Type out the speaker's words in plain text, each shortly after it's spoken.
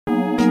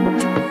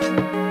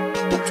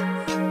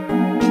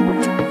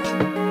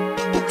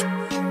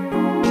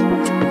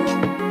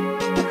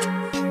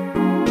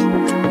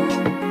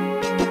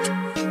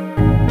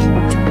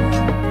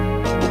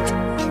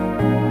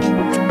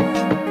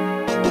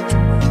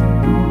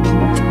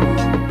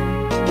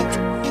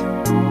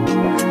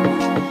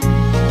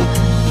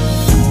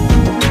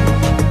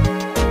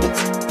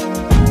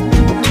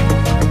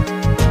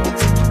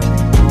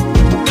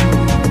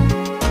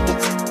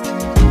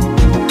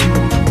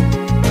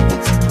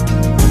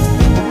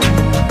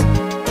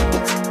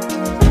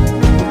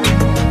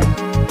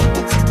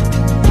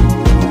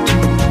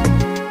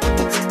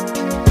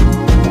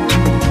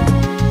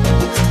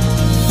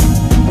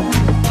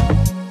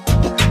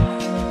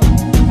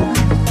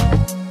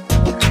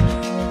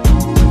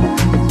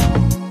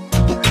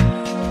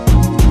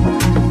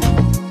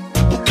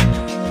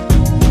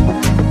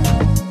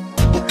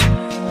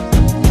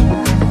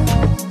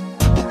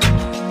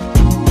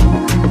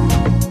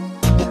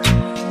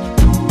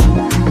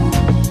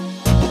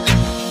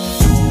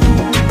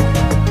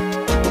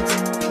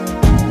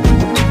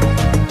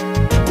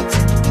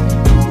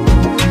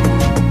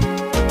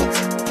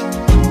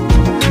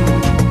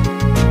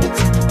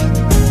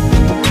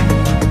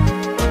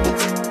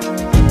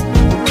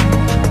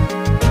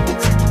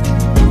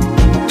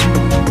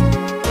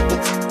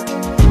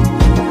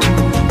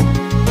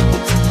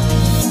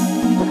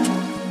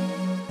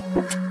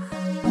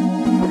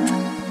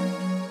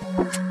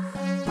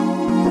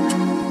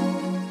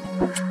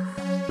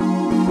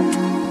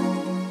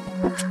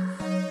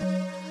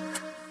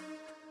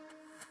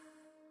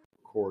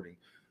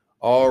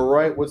All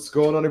right, what's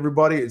going on,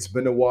 everybody? It's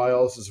been a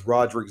while. This is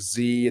Roderick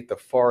Z at the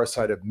far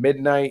side of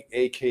midnight,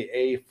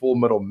 aka Full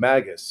Metal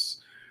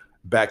Magus,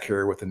 back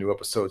here with a new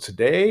episode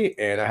today.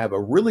 And I have a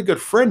really good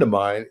friend of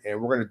mine,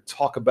 and we're going to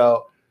talk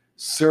about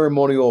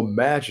ceremonial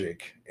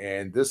magic.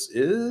 And this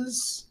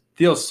is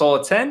Theo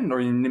Soliten, or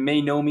you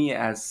may know me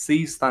as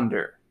Seas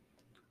Thunder.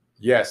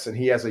 yes, and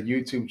he has a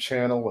YouTube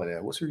channel.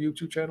 And what's your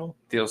YouTube channel?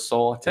 Theo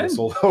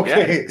Soliten. Okay,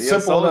 Yeah, Theo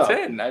simple enough.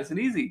 Soliten. Nice and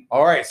easy.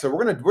 All right, so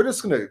we're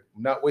just gonna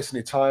not waste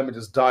any time and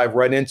just dive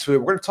right into it.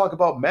 We're gonna talk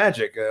about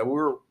magic. We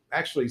were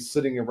actually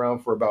sitting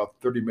around for about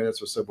 30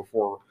 minutes or so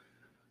before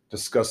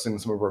discussing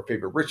some of our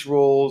favorite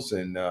rituals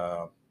and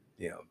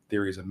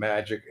theories of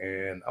magic.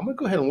 And I'm gonna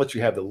go ahead and let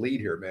you have the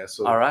lead here, man.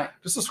 So All right.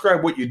 just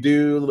describe what you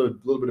do, a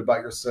little bit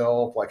about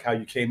yourself, like how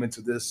you came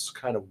into this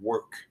kind of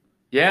work.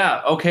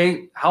 Yeah.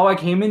 Okay. How I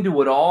came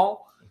into it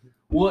all.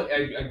 Well,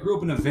 I grew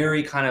up in a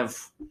very kind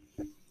of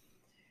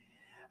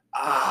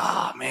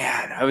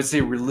I would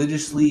say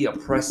religiously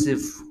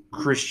oppressive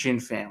Christian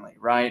family,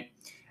 right?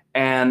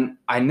 And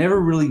I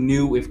never really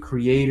knew if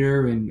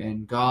Creator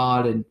and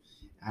God and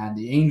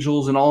the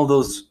angels and all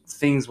those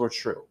things were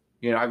true.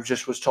 You know, I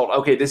just was told,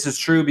 okay, this is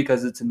true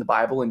because it's in the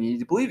Bible and you need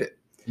to believe it.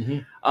 Mm-hmm.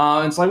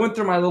 And so I went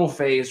through my little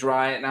phase,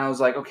 right? And I was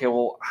like, okay,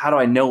 well, how do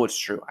I know it's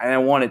true? And I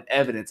wanted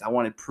evidence. I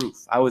wanted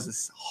proof. I was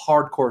this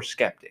hardcore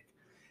skeptic.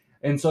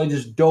 And so I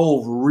just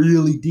dove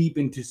really deep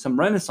into some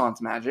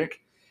Renaissance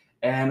magic.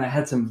 And I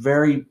had some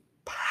very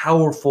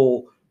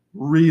powerful,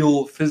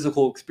 real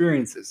physical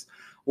experiences.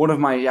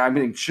 I'm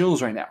getting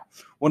chills right now.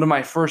 One of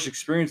my first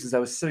experiences, I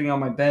was sitting on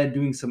my bed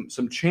doing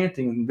some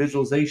chanting and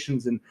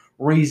visualizations and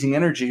raising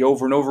energy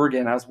over and over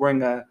again. I was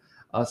wearing a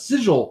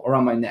sigil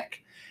around my neck.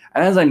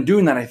 And as I'm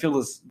doing that, I feel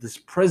this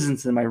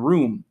presence in my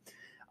room.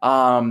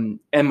 And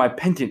my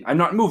pendant, I'm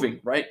not moving,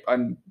 right?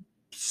 I'm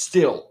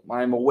still,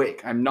 I'm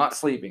awake, I'm not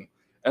sleeping.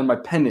 And my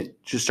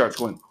pendant just starts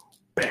going,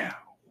 bam,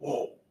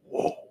 whoa,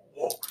 whoa,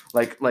 whoa.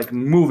 Like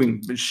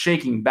moving,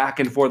 shaking back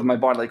and forth in my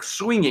body, like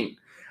swinging,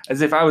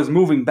 as if I was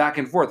moving back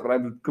and forth, but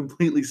I'm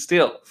completely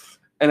still.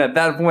 And at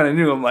that point, I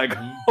knew, I'm like,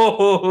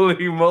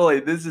 holy moly,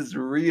 this is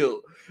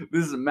real.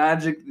 This is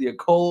magic, the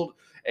occult,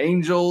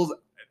 angels,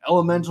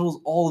 elementals,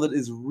 all of it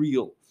is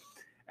real.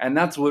 And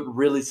that's what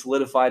really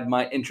solidified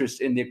my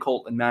interest in the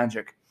occult and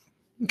magic.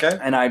 Okay.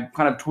 And I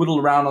kind of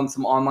twiddled around on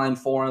some online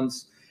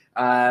forums,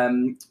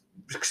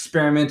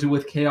 experimented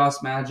with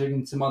chaos magic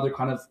and some other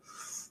kind of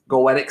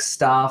goetic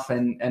stuff,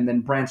 and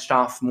then branched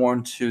off more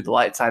into the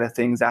light side of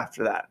things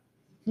after that.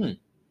 Yeah.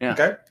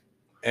 Okay.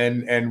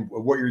 And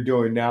what you're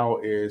doing now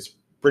is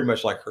pretty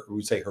much like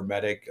we say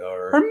hermetic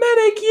or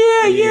hermetic,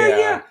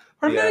 yeah.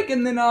 Hermetic, yeah.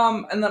 and then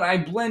I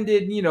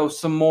blended,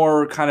 some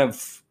more kind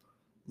of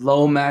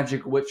low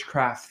magic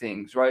witchcraft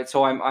things, right?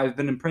 So I've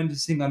been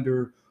apprenticing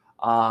under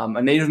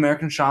a Native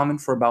American shaman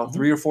for about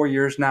 3 or 4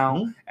 years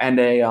now, and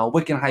a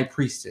Wiccan high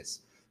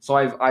priestess. So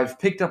I've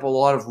picked up a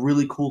lot of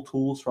really cool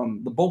tools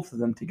from the both of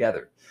them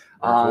together.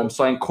 Cool.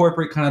 So I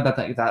incorporate kind of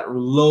that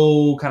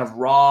low kind of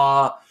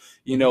raw,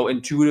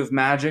 intuitive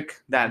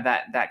magic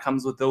that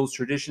comes with those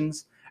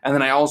traditions. And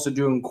then I also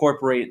do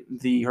incorporate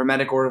the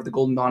Hermetic Order of the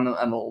Golden Dawn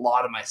and a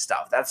lot of my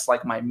stuff. That's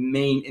like my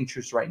main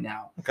interest right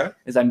now. Okay.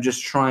 Is I'm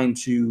just trying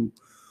to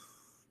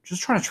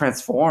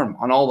transform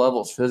on all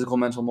levels: physical,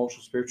 mental,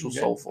 emotional, spiritual,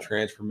 soulful.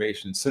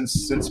 Transformation.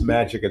 Since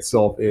magic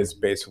itself is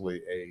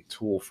basically a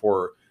tool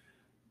for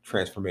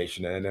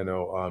transformation, and I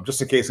know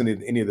just in case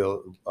any of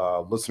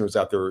the listeners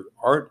out there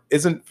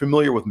isn't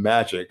familiar with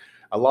magic,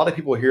 a lot of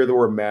people hear the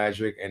word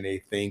magic and they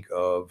think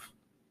of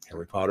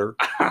Harry Potter.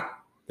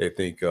 They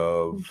think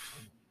of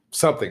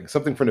something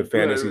from the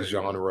fantasy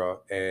genre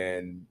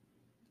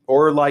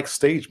or like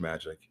stage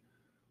magic,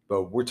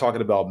 but we're talking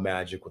about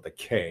magic with a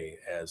K,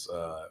 as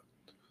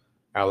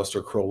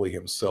Aleister Crowley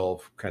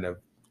himself kind of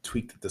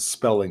tweaked the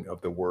spelling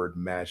of the word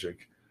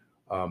magic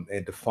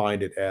and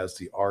defined it as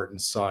the art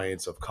and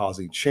science of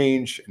causing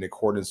change in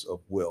accordance of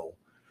will.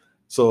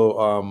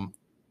 So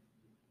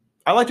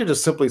I like to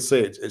just simply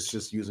say it's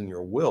just using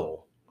your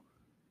will,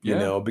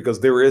 because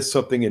there is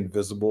something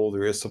invisible,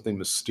 there is something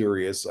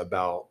mysterious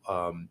about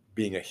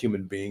being a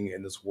human being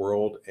in this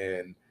world,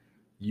 and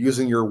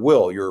using your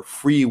will, your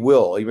free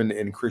will. Even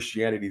in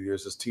Christianity,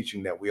 there's this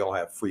teaching that we all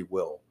have free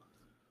will.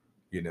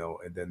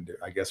 And then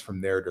I guess from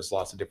there's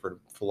lots of different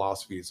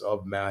philosophies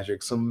of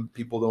magic. Some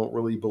people don't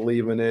really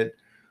believe in it,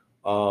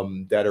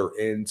 that are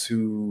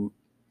into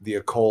the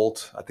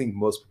occult. I think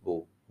most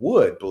people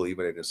would believe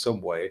in it in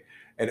some way.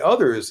 And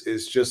others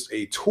is just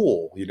a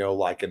tool,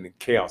 like in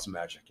chaos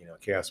magic.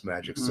 Chaos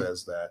magic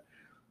says that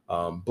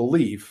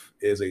belief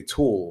is a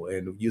tool,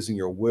 and using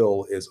your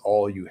will is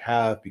all you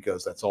have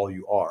because that's all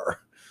you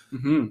are.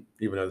 Mm-hmm.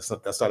 Even though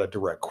that's not a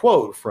direct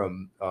quote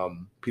from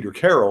Peter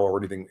Carroll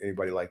or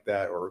anybody like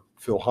that, or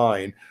Phil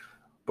Hine,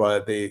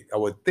 but I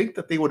would think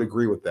that they would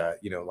agree with that.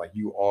 Like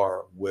you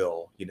are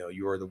will.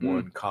 You are the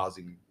one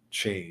causing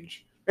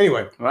change.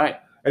 Anyway, right.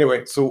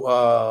 Anyway,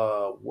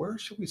 so where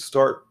should we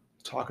start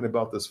talking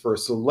about this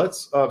first. So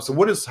let's.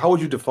 So how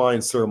would you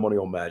define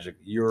ceremonial magic?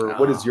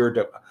 What is Oh. your?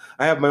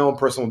 I have my own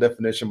personal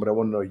definition, but I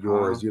want to know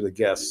yours. Uh, You're the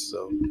guest,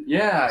 so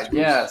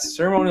yeah.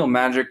 Ceremonial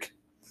magic.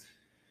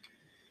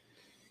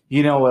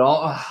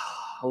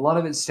 A lot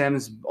of it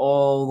stems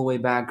all the way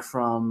back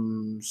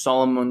from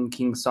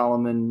King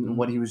Solomon, and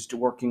what he was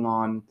working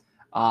on.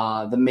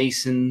 The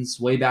Masons,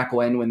 way back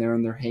when they're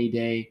in their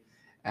heyday,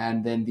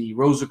 and then the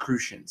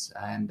Rosicrucians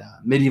and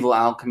medieval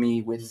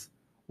alchemy with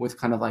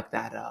kind of like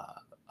that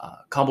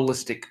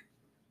Kabbalistic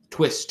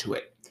twist to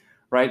it,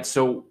 right?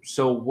 So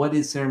what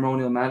is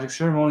ceremonial magic?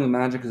 Ceremonial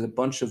magic is a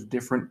bunch of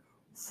different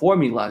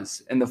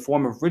formulas in the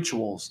form of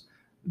rituals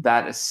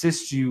that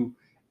assist you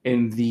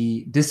in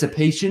the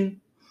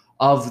dissipation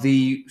of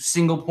the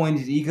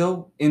single-pointed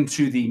ego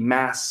into the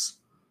mass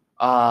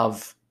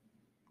of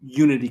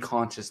unity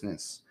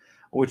consciousness,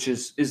 which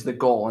is the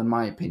goal, in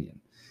my opinion.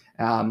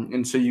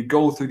 And so you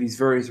go through these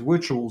various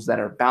rituals that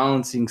are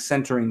balancing,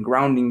 centering,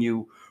 grounding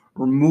you,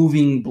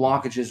 removing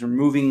blockages,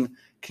 removing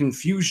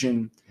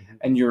confusion,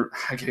 and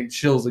I get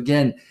chills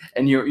again,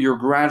 and you're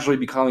gradually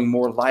becoming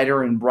more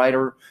lighter and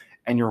brighter,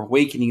 and you're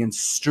awakening and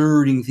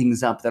stirring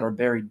things up that are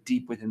buried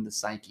deep within the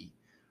psyche,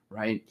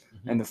 right?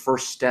 And the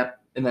first step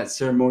in that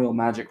ceremonial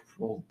magic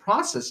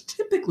process,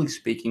 typically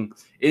speaking,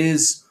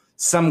 is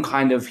some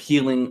kind of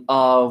healing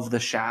of the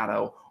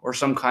shadow, or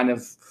some kind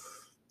of,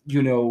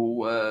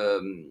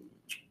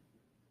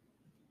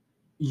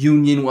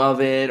 union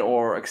of it,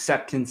 or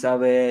acceptance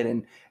of it,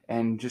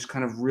 and just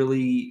kind of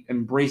really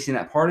embracing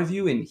that part of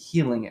you and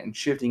healing it and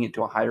shifting it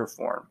to a higher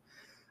form.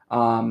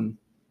 And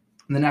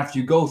then after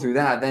you go through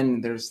that, then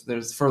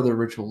there's further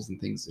rituals and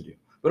things to do.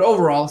 But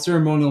overall,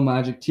 ceremonial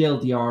magic,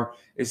 TLDR,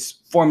 is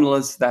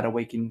formulas that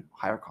awaken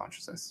higher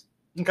consciousness.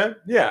 Okay,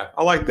 yeah,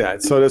 I like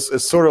that. So this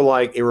is sort of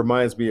like, it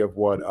reminds me of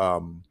what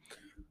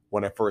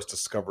when I first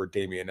discovered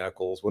Damien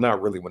Eccles. Well,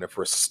 not really when I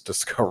first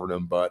discovered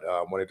him, but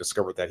when I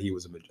discovered that he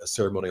was a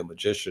ceremonial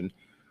magician.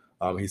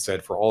 He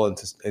said, for all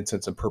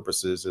intents and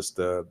purposes, it's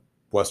the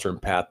Western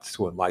path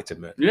to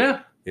enlightenment.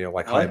 Yeah.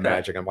 Like high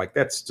magic. I'm like,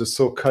 that's just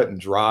so cut and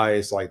dry.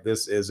 It's like,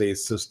 this is a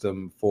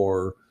system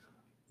for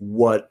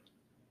what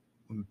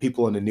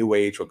people in the New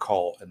Age would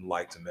call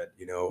enlightenment.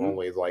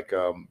 Only like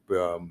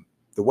the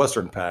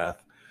Western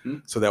path.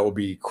 So that would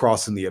be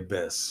crossing the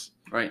abyss,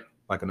 right?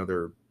 Like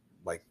another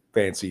like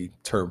fancy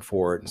term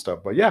for it and stuff.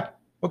 But yeah,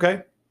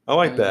 okay, I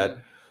like that.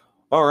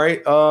 All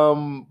right.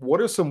 What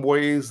are some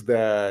ways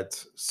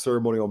that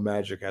ceremonial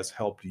magic has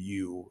helped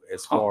you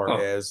as far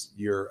as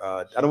your,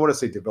 I don't want to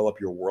say develop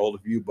your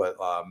worldview, but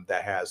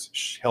that has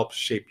helped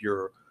shape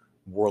your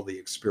worldly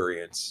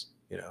experience,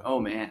 Oh,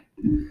 man.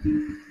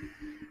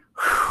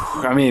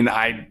 I mean,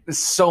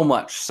 so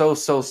much, so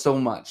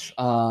much.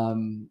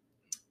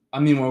 I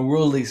mean, my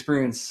worldly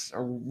experience,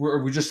 are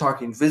we just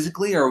talking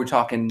physically, or are we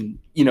talking,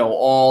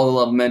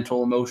 all the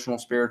mental, emotional,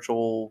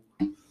 spiritual?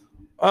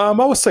 I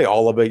would say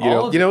all of it,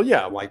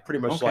 yeah, like pretty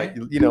much okay.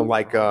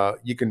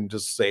 you can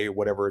just say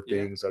whatever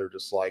things that are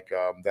just like,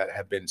 that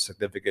have been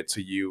significant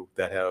to you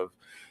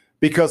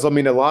because I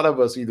mean, a lot of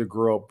us either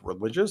grew up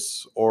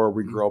religious or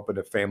we grew up in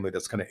a family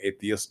that's kind of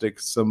atheistic.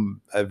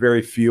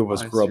 Very few of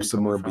us grew up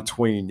somewhere in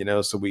between,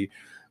 so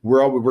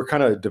we're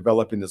kind of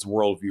developing this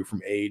worldview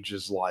from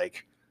ages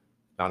like,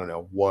 I don't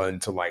know, 1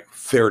 to like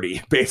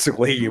 30,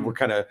 basically. We're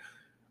kind of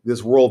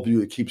this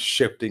worldview that keeps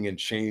shifting and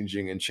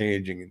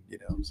changing,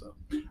 so.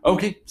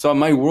 Okay, so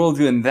my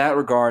worldview in that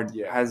regard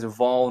has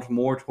evolved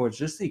more towards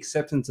just the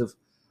acceptance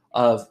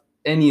of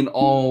any and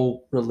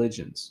all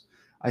religions.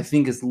 I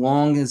think as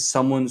long as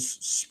someone's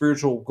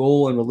spiritual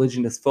goal and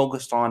religion is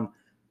focused on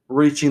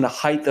reaching the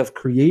height of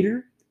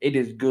creator, it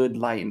is good,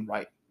 light, and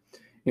right.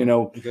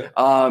 Okay.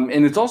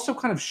 And it's also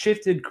kind of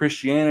shifted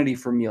Christianity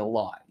for me a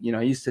lot.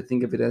 I used to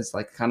think of it as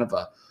like kind of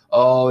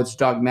it's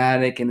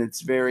dogmatic and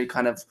it's very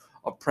kind of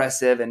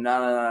oppressive and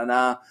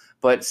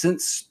But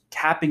since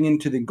tapping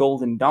into the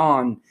Golden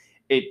Dawn,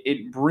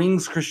 it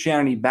brings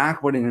Christianity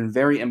back, but in a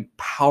very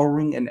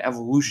empowering and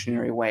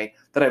evolutionary way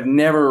that I've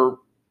never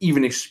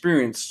even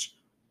experienced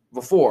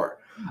before,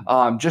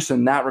 just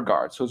in that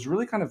regard. So it's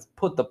really kind of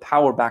put the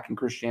power back in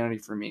Christianity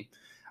for me,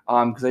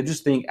 because I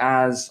just think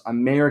as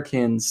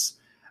Americans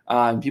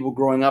and people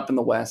growing up in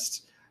the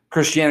West,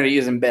 Christianity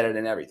is embedded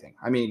in everything.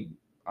 I mean,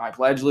 I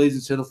pledge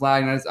allegiance to the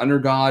flag, and it's under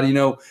God.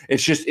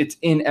 It's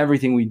in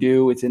everything we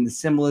do. It's in the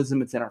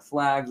symbolism. It's in our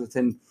flags. It's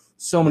in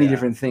so many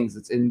different things.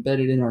 It's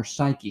embedded in our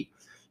psyche.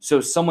 So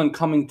someone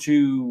coming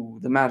to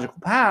the magical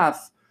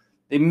path,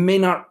 they may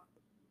not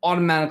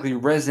automatically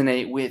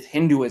resonate with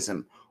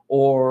Hinduism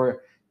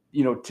or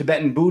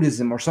Tibetan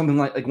Buddhism or something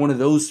like one of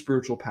those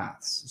spiritual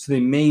paths. So they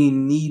may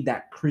need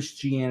that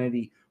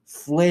Christianity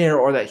flair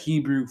or that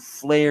Hebrew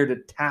flair to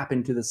tap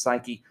into the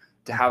psyche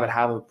to have it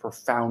have a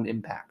profound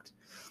impact.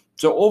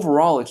 So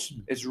overall,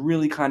 it's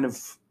really kind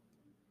of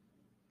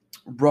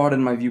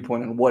broadened my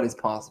viewpoint on what is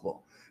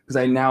possible, because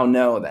I now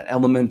know that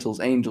elementals,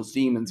 angels,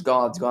 demons,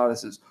 gods,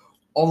 goddesses,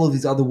 all of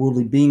these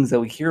otherworldly beings that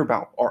we hear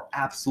about are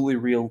absolutely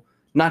real,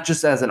 not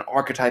just as an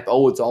archetype,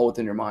 it's all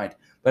within your mind,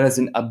 but as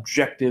an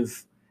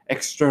objective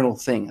external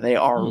thing. They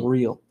are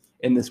real.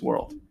 in this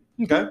world.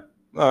 Okay.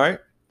 All right.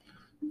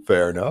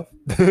 Fair enough.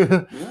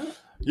 Yeah.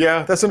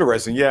 Yeah, that's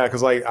interesting. Yeah,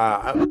 because like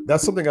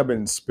that's something I've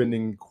been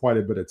spending quite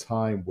a bit of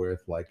time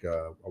with. Like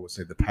I would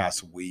say the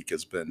past week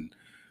has been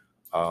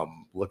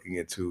looking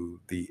into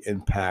the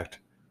impact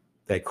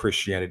that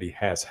Christianity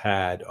has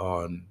had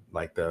on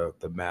like the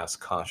mass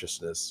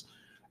consciousness.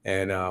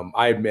 And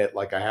I admit,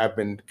 like I have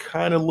been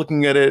kind of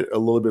looking at it a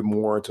little bit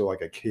more into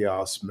like a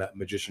chaos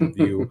magician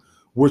view,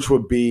 which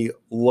would be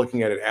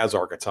looking at it as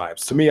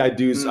archetypes. To me, I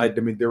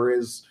mean, there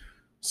is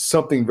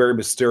something very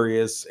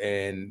mysterious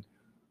and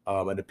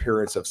an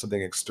appearance of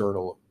something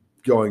external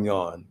going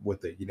on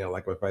with it. You know,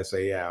 like if I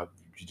say, yeah,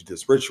 you do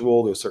this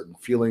ritual, there's certain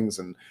feelings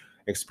and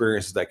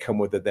experiences that come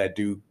with it that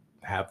do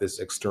have this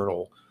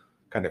external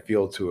kind of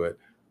feel to it.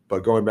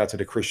 But going back to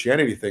the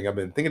Christianity thing, I've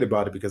been thinking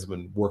about it because I've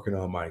been working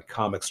on my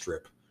comic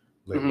strip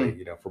lately,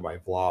 you know, for my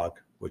vlog,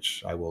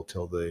 which I will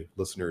tell the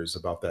listeners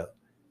about that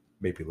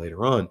maybe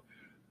later on.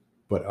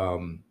 But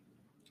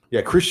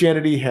yeah,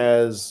 Christianity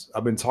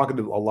I've been talking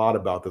to a lot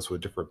about this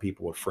with different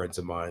people, with friends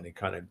of mine, and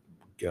kind of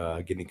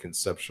getting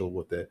conceptual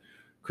with it.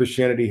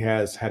 Christianity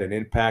has had an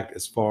impact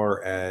as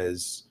far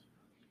as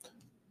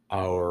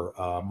our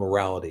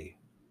morality,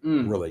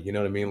 really. You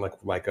know what I mean?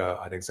 Like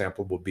an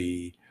example would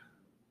be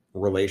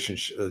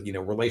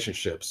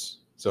relationships.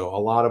 So a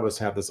lot of us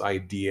have this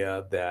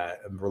idea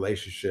that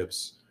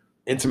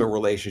intimate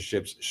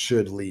relationships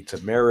should lead to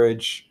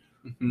marriage,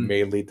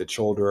 may lead to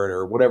children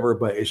or whatever,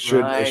 but it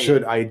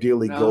should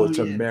ideally go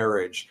to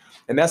marriage.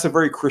 And that's a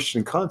very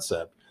Christian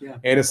concept. Yeah.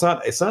 And it's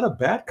not a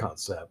bad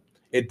concept.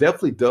 It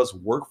definitely does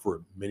work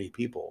for many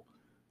people.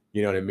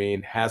 You know what I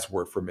mean? Has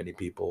worked for many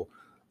people.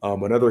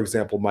 Another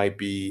example might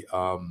be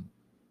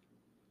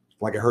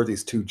like I heard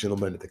these two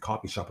gentlemen at the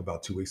coffee shop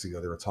about 2 weeks ago.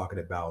 They were talking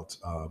about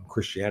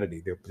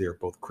Christianity. They're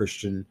both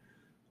Christian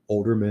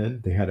older men.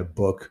 They had a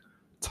book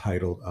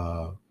titled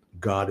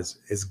 "God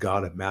is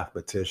God a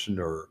mathematician?"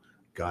 or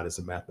 "God is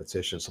a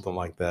mathematician," something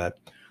like that.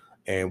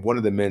 And one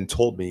of the men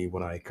told me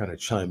when I kind of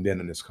chimed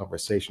in this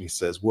conversation, he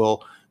says,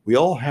 "Well, we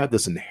all have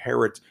this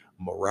inherent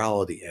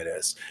morality in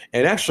us."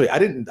 And actually, I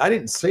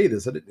didn't say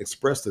this, I didn't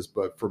express this,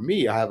 but for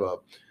me,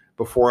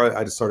 before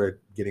I just started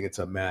getting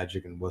into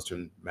magic and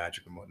Western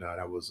magic and whatnot,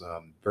 I was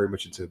very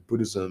much into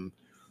Buddhism,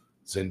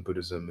 Zen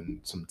Buddhism, and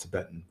some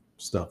Tibetan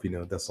stuff. You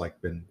know, that's like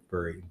been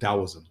very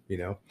Taoism. You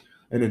know,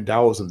 and in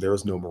Taoism, there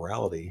is no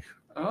morality.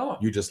 Oh,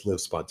 You just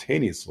live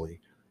spontaneously,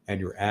 and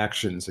your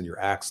actions and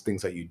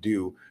things that you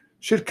do,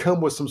 should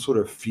come with some sort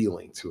of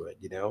feeling to it.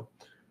 You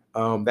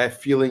know,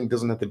 that feeling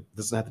doesn't have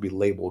to be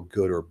labeled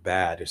good or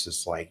bad. It's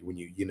just like when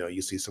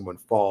you see someone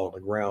fall on the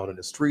ground in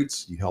the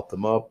streets, you help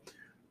them up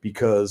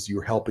because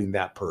you're helping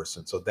that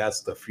person. So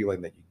that's the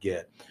feeling that you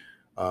get.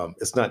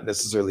 It's not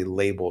necessarily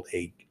labeled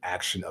a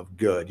action of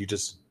good. You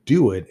just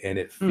do it and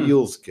it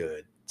feels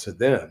good to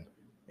them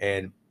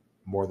and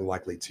more than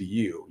likely to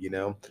you, you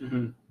know?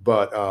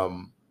 But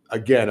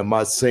again, I'm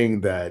not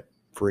saying that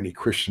for any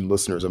Christian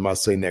listeners, I'm not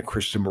saying that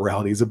Christian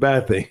morality is a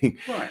bad thing.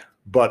 right.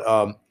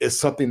 But it's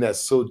something that's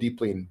so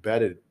deeply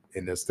embedded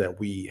in us that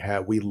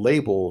we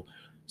label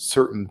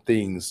certain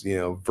things, you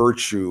know,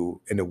 virtue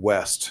in the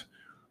West,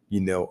 you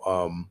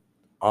know,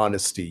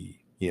 honesty,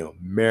 you know,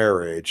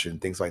 marriage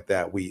and things like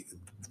that.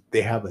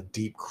 They have a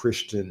deep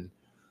Christian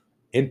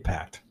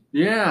impact.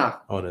 Yeah.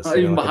 On us.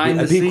 Even like behind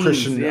a the deep scenes.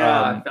 Christian,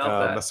 Yeah, I felt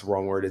that. that's the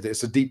wrong word.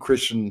 It's a deep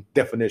Christian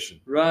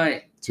definition.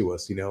 Right. To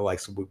us, you know, like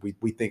so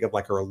we think of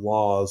like our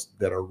laws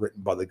that are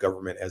written by the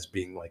government as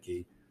being like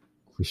a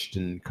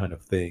Christian kind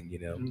of thing, you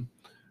know.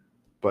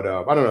 But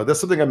I don't know.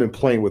 That's something I've been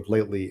playing with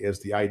lately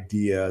is the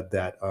idea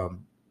that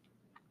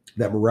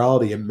that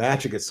morality and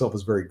magic itself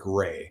is very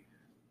gray,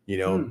 you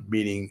know,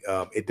 meaning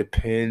it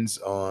depends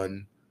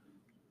on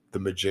the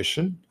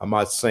magician. I'm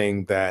not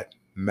saying that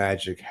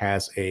magic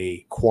has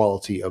a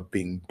quality of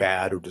being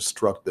bad or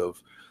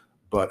destructive,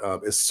 but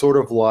it's sort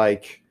of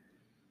like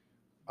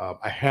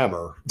a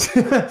hammer.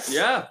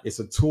 Yeah. It's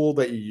a tool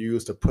that you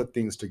use to put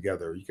things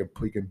together. You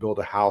can build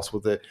a house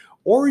with it,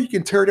 or you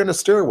can tear down a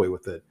stairway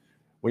with it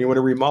when you want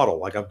to remodel.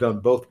 Like I've done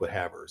both with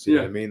hammers. You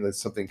know what I mean?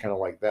 It's something kind of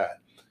like that.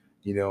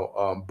 You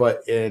know,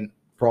 but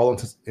for all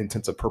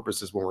intents and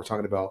purposes, when we're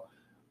talking about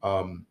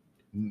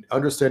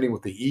understanding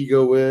what the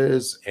ego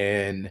is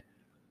and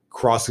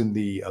crossing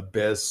the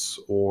abyss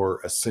or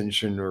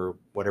ascension or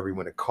whatever you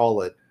want to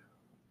call it,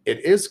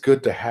 it is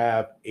good to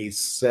have a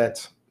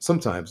set.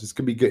 Sometimes it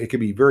can be good. It can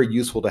be very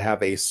useful to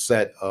have a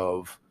set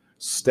of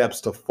steps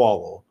to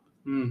follow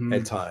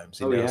at times.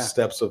 You know,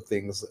 steps of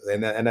things,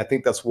 and I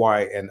think that's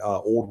why in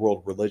old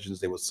world religions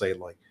they would say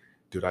like,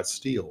 "Do not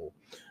steal,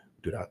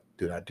 do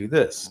not do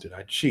this, do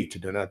not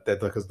cheat, do not that,"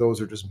 because those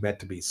are just meant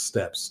to be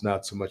steps,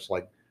 not so much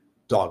like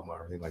dogma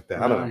or anything like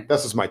that. I don't know.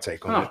 That's just my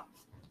take on it.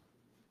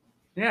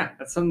 Yeah,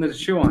 that's something to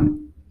chew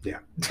on. Yeah,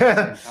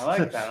 I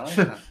like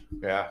that.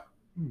 Yeah.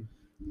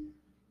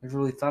 I've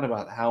really thought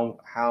about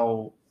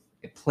how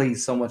it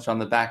plays so much on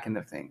the back end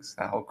of things,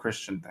 that whole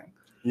Christian thing.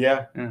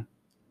 Yeah.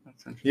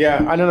 That's interesting.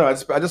 Yeah, I don't know.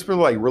 I just been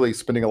like really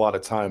spending a lot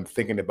of time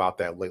thinking about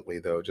that lately,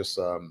 though. Just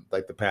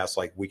like the past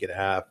like week and a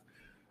half.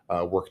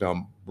 working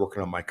on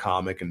my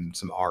comic and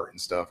some art and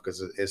stuff,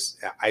 because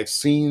I've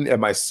seen it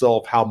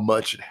myself how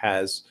much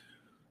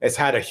it's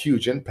had a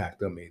huge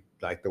impact on me,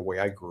 like the way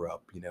I grew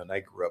up, and I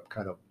grew up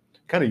kind of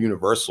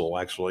universal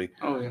actually.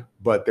 Oh yeah.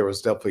 But there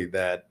was definitely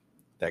that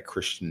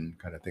Christian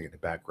kind of thing in the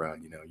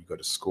background. You go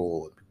to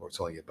school and people are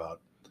telling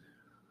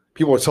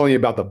you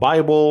about the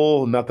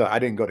Bible. Not that I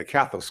didn't go to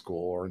Catholic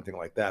school or anything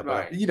like that,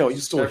 Right. but you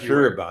still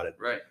Everywhere. hear about it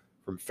Right.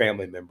 from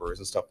family members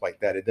and stuff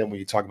like that. And then when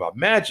you talk about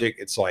magic,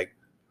 it's like,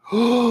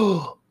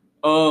 oh,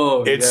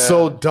 it's yeah.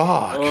 so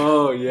dark.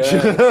 Oh yeah.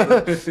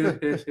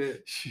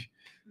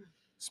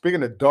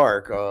 Speaking of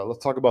dark,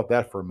 let's talk about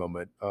that for a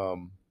moment.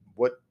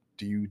 What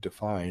do you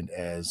define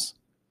as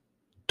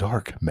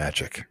dark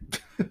magic?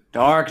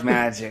 Dark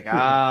magic.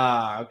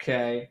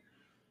 Okay.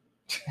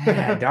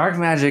 Yeah, dark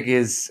magic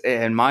is,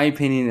 in my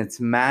opinion, it's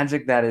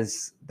magic that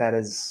is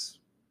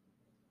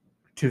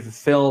to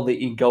fulfill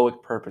the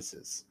egoic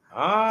purposes.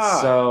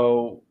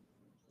 So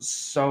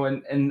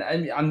and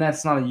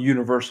that's not a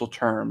universal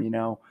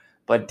term,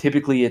 but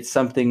typically it's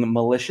something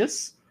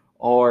malicious,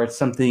 or it's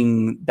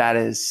something that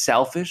is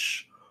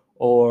selfish,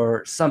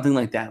 or something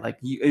like that, like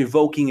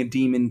evoking a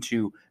demon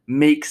to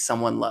make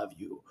someone love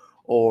you,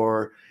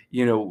 or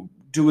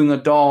doing a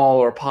doll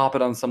or pop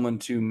it on someone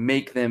to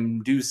make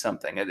them do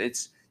something.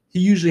 He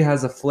usually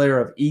has a flare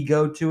of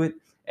ego to it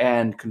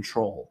and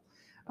control.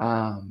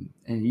 And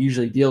it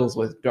usually deals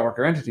with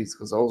darker entities,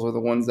 because those are the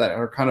ones that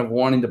are kind of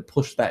wanting to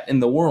push that in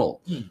the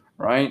world,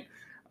 right?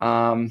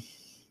 I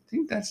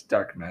think that's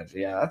dark magic.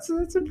 Yeah, that's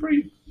a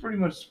pretty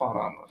much spot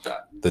on with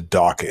that. The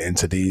dark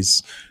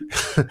entities.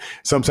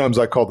 Sometimes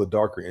I call the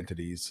darker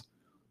entities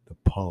the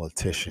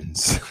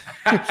politicians.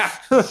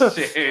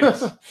 Shit.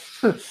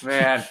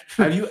 Man,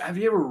 have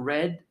you ever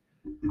read?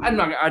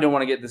 I don't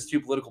want to get this too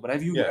political, but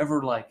have you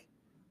ever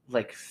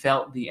like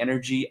felt the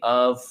energy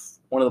of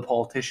one of the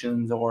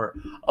politicians or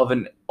of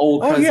an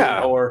old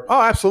president?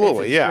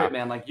 Absolutely, yeah,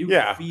 man. Like you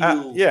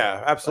feel,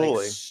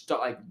 absolutely.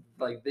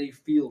 Like they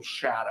feel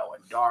shadow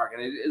and dark,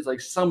 and it is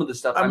like some of the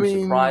stuff I'm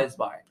surprised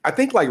by. I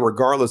think like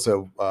regardless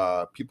of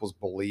people's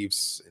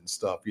beliefs and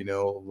stuff,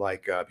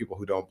 like people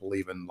who don't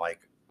believe in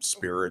like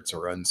spirits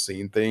or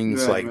unseen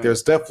things,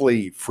 there's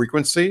definitely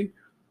frequency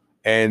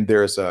and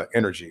there's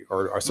energy,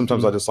 or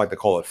sometimes I just like to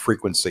call it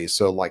frequency.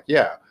 So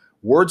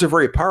words are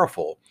very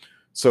powerful.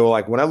 So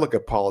like when I look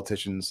at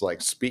politicians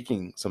like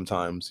speaking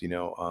sometimes,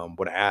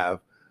 when I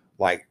have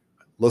like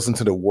listen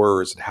to the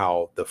words and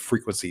how the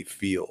frequency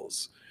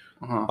feels.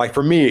 Like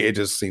for me, it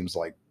just seems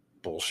like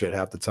bullshit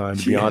half the time,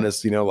 to be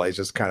honest. Like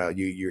just kind of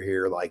you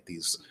hear like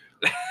these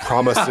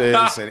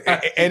promises and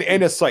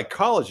it's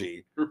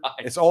psychology. Right.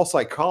 It's all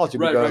psychology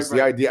because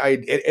the idea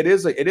it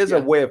is a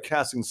way of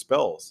casting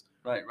spells.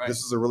 Right.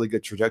 This is a really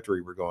good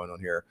trajectory we're going on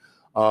here.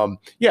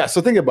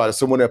 So think about it.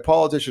 So when a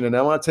politician, and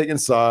I'm not taking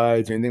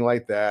sides or anything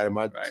like that, I'm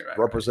not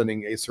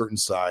representing a certain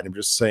side. I'm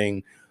just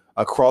saying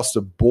across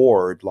the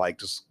board, like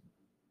just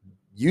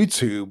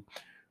YouTube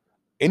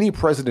any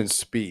president's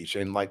speech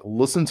and like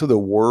listen to the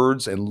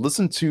words and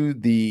listen to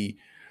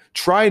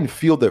try and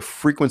feel the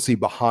frequency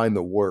behind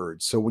the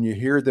words. So when you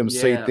hear them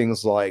say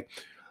things like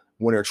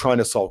when they're trying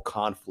to solve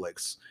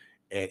conflicts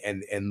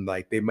and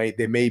like they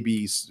may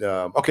be,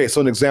 okay.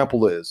 So an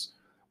example is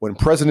when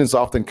presidents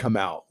often come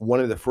out, one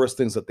of the first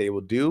things that they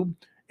will do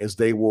is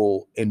they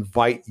will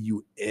invite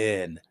you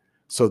in.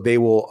 So they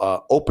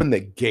will open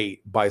the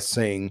gate by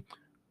saying,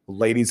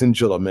 ladies and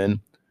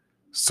gentlemen,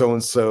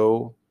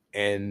 so-and-so,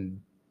 and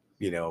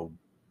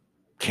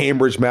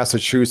Cambridge,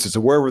 Massachusetts, or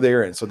wherever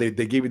they're in. So they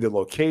give you the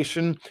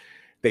location.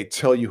 They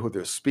tell you who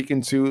they're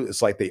speaking to.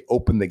 It's like they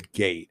open the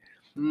gate.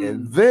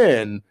 And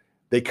then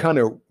they kind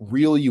of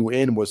reel you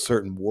in with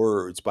certain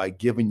words by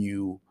giving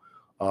you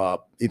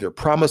either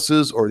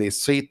promises, or they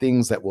say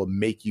things that will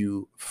make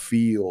you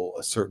feel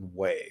a certain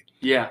way.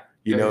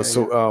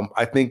 So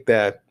I think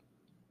that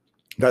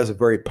is a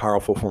very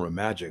powerful form of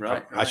magic.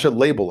 Right. I should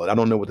label it. I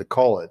don't know what to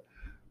call it.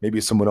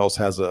 Maybe someone else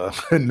has a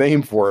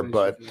name for it,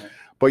 but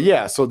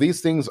yeah, so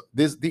these things,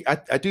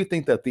 I do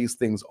think that these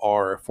things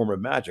are a form of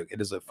magic.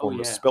 It is a form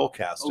of spell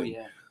casting.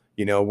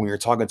 When you're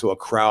talking to a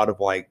crowd of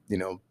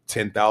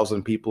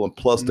 10,000 people and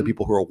plus the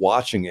people who are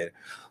watching it,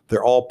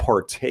 they're all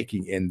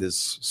partaking in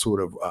this sort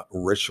of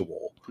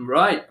ritual.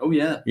 Right. Oh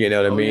yeah. You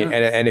know what I mean?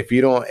 Yeah. And if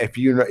you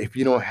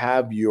don't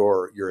have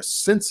your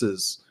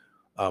senses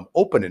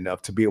open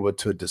enough to be able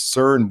to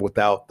discern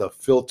without the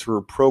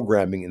filter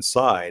programming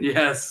inside,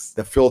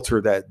 the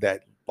filter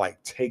that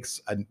like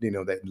takes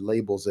that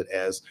labels it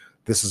as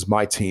this is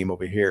my team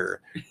over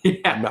here.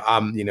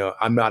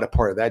 I'm not a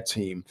part of that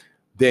team.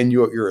 Then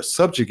you're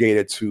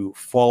subjugated to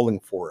falling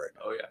for it.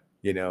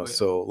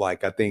 So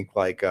like I think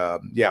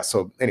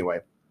so anyway,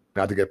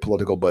 not to get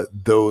political, but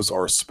those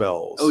are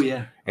spells.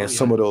 And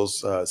some of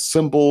those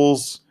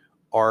symbols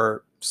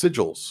are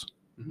sigils.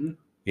 I mean,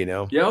 you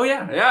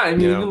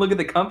can look at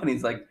the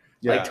companies like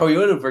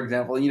Toyota, for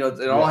example.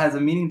 It all has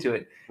a meaning to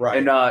it. Right.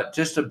 And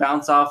just to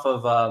bounce off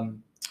of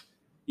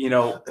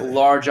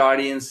large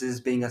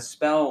audiences being a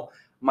spell.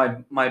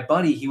 My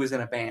buddy, he was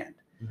in a band,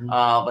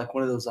 like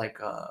one of those like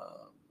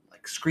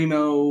like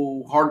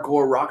screamo,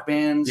 hardcore rock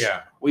bands.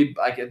 Yeah. We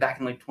like back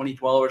in like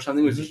 2012 or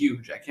something. It was Mhm.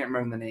 huge. I can't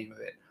remember the name of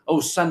it. Oh,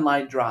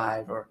 Sunlight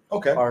Drive or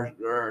Okay.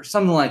 or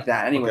something like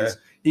that. Anyways,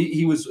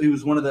 he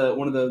was one of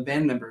the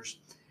band members,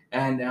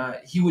 and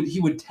he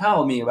would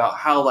tell me about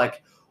how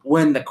like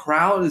when the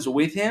crowd is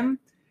with him,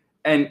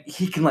 and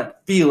he can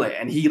like feel it,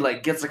 and he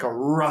like gets like a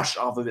rush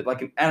off of it,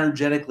 like an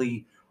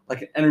energetically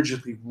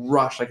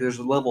rush. Like there's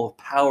a level of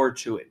power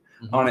to it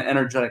on an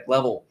energetic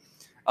level.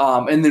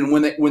 And then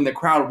when the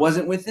crowd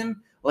wasn't with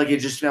him, like it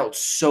just felt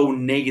so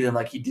negative.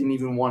 Like he didn't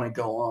even want to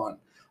go on.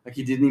 Like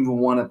he didn't even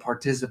want to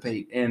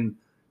participate in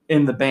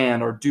the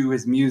band or do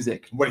his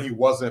music. When he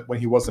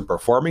wasn't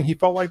performing, he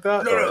felt like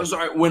that. No,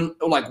 sorry.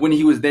 When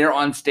he was there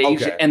on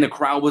stage and the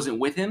crowd wasn't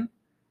with him.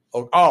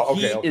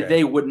 Okay.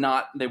 They would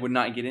not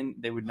get in.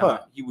 They would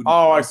not. Huh. He would.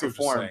 I see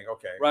perform. what you're saying.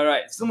 Okay.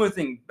 Right. Similar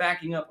thing.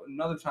 Backing up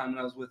another time when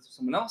I was with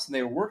someone else and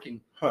they were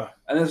working. Huh.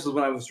 And this was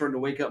when I was starting to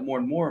wake up more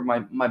and more.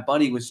 My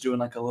buddy was doing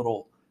like a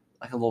little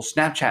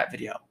Snapchat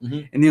video,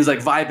 and he was like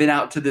vibing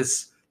out to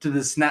this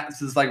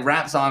like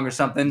rap song or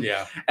something.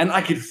 Yeah. And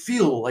I could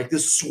feel like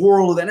this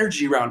swirl of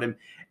energy around him.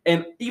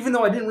 And even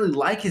though I didn't really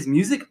like his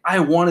music, I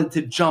wanted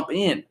to jump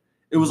in.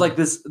 It was like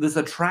this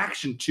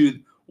attraction to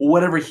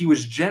whatever he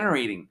was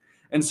generating.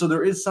 And so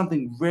there is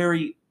something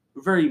very,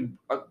 very,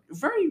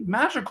 very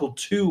magical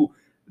to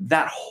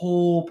that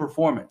whole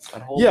performance.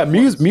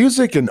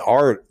 Music and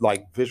art,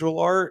 like visual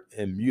art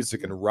and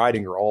music and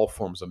writing, are all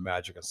forms of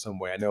magic in some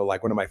way. I know,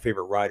 like one of my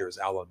favorite writers,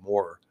 Alan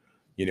Moore,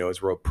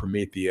 has wrote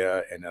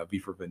Promethea and V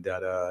for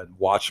Vendetta and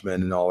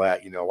Watchmen and all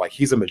that. Like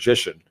he's a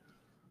magician.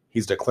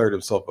 He's declared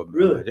himself a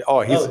really.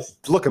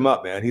 Look him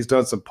up, man. He's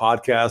done some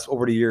podcasts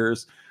over the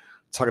years.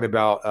 Talking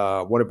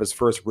about one of his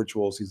first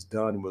rituals he's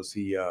done was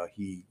he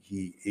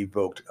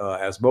evoked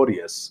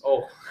Asmodeus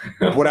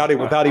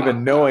without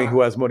even knowing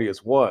who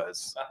Asmodeus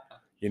was.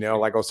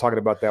 Like I was talking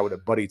about that with a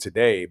buddy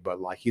today,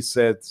 but like he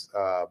said,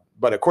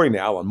 but according to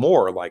Alan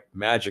Moore, like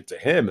magic to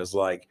him is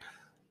like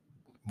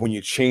when you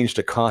change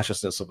the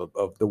consciousness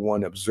of the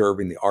one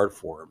observing the art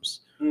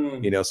forms.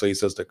 So he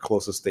says the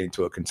closest thing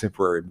to a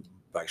contemporary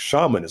like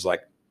shaman is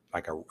like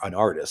an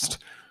artist.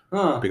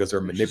 Because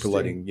they're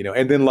manipulating,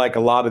 and then like a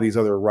lot of these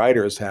other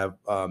writers have,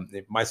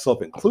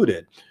 myself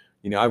included,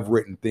 I've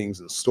written things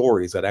and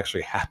stories that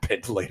actually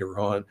happened later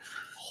on,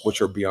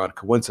 which are beyond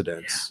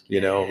coincidence,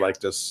 like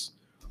this.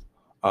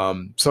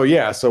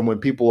 So when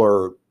people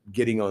are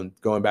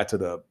going back to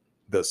the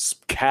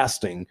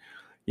casting,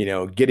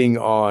 getting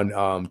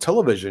on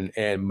television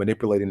and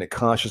manipulating the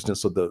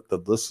consciousness of the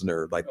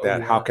listener like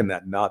that, how can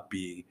that not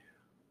be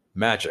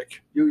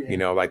magic?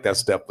 Like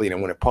that's definitely,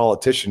 when a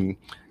politician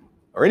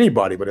or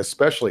anybody, but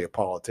especially a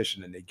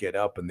politician, and they get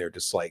up and they're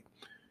just like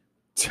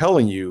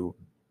telling you,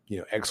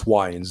 X,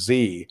 Y, and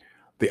Z.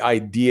 The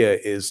idea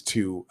is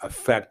to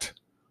affect,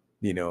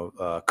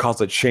 cause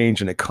a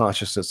change in the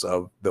consciousness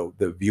of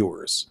the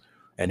viewers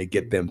and to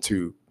get them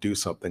to do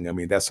something. I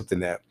mean, that's something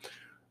that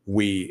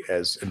we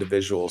as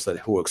individuals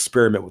who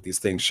experiment with these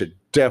things should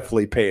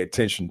definitely pay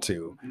attention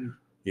to.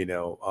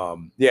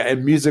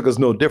 And music is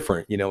no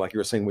different, like you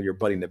were saying with your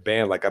buddy in the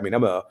band. Like, I mean,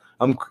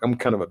 I'm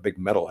kind of a big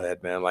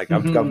metalhead, man. Like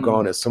I've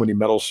gone to so many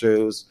metal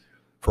shows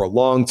for a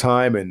long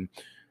time. And,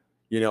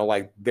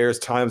 like there's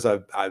times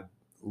I've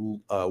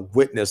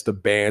witnessed the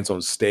bands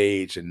on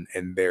stage and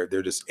they're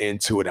just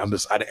into it.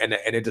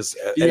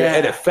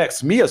 It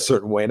affects me a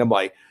certain way. And I'm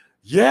like,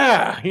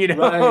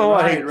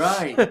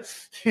 right.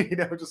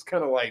 Just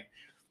kind of like,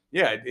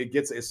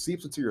 it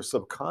seeps into your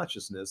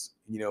subconsciousness,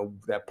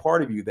 that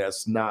part of you that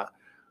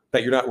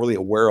you're not really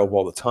aware of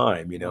all the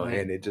time,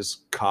 and it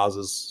just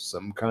causes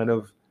some kind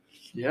of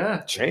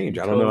change.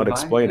 I don't know how to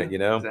explain it,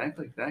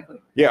 Exactly.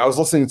 Yeah, I was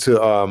listening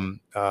to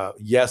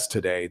Yes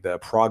today, the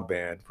prog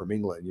band from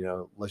England,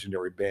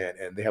 legendary band,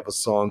 and they have a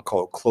song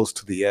called Close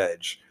to the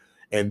Edge.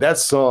 And that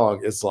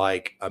song is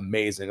like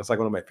amazing. It's like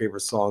one of my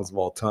favorite songs of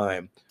all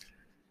time.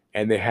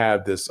 And they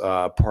have this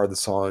part of the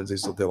songs.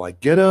 They're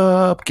like, get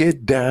up,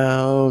 get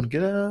down,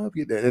 get up,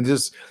 get down. And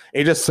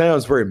it just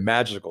sounds very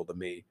magical to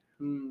me.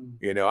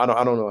 I don't know. I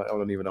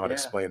don't even know how to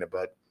explain it,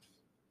 but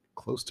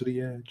close to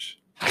the edge.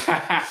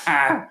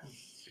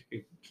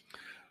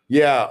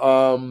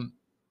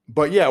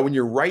 But yeah, when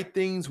you write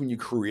things, when you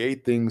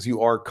create things,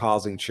 you are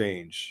causing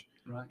change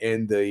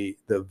in the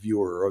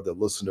viewer or the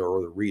listener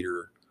or the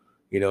reader.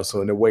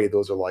 So in a way,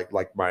 those are like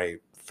my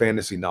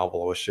fantasy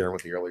novel I was sharing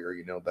with you earlier.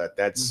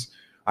 That's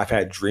I've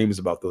had dreams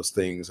about those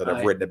things that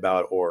I've written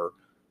about, or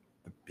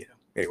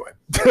anyway.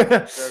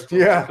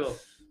 Cool.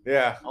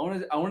 Yeah. I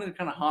wanted to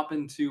kind of hop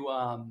into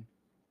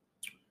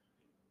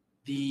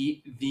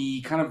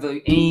the kind of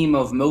the aim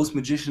of most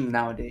magicians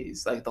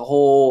nowadays. Like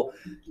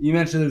you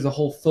mentioned there's a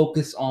whole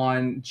focus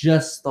on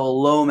just the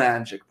low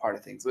magic part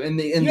of things in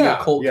the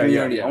occult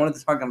community. Yeah. I wanted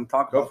to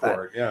talk about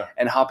that.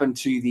 And hop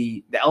into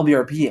the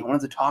LBRP. I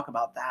wanted to talk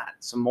about that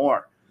some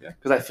more.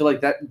 Because I feel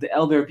like that the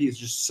LBRP is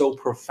just so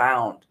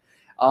profound.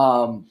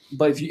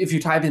 But if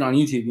you type in on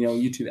YouTube,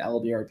 YouTube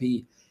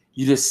LBRP,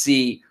 you just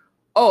see,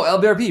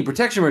 LBRP,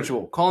 protection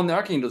ritual, calling the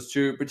archangels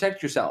to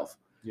protect yourself.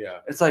 Yeah.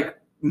 It's like,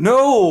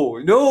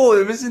 No,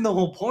 they're missing the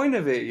whole point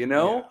of it, you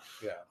know?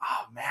 Yeah.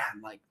 Oh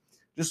man, like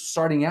just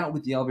starting out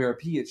with the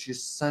LBRP, it's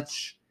just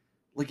such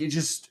like it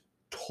just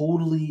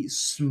totally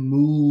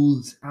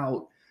smooths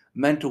out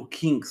mental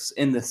kinks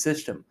in the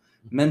system,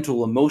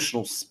 mental,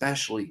 emotional,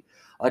 especially.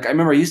 Like I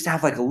remember I used to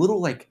have like a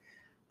little like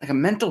a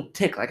mental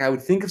tick. Like I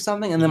would think of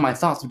something and then my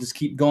thoughts would just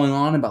keep going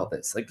on about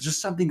this. Like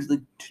just something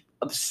like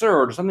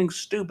absurd or something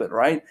stupid,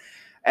 right?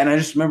 And I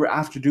just remember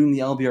after doing the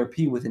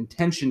LBRP with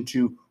intention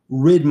to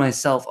rid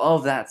myself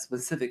of that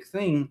specific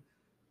thing,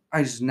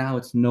 I just now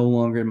it's no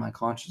longer in my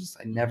consciousness.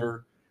 I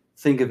never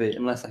think of it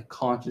unless I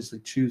consciously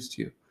choose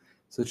to.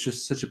 So it's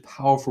just such a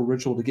powerful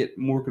ritual to get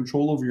more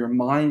control over your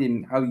mind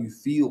and how you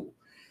feel.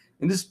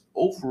 And just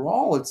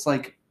overall, it's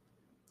like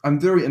I'm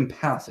very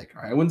empathic.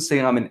 Right? I wouldn't say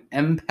I'm an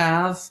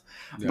empath,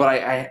 but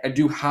I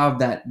do have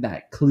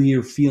that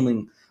clear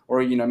feeling,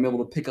 or I'm able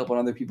to pick up on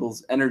other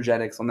people's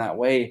energetics on that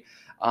way.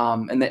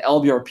 And the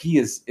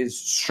LBRP is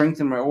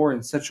strengthened my aura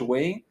in such a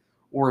way,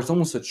 or it's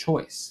almost a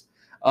choice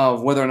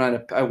of whether or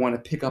not I want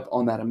to pick up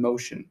on that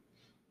emotion.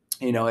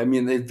 I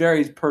mean, it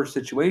varies per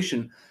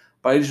situation,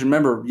 but I just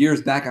remember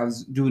years back I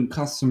was doing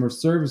customer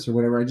service or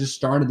whatever. I just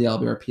started the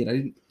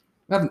LBRP,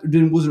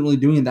 and wasn't really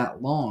doing it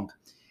that long,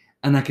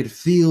 and I could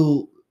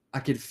feel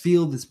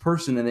this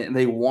person in it, and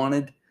they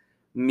wanted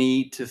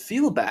me to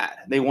feel bad.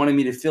 They wanted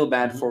me to feel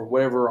bad for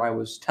whatever I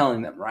was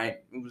telling them, right?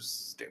 It was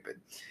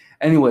stupid.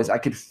 Anyways, I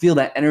could feel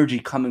that energy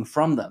coming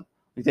from them.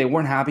 Like they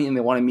weren't happy and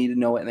they wanted me to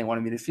know it and they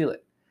wanted me to feel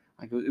it.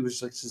 Like it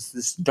was like just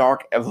this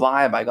dark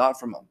vibe I got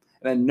from them,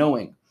 and then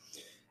knowing.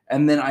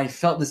 And then I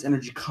felt this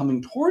energy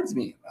coming towards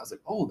me. I was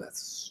like, oh,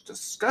 that's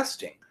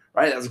disgusting,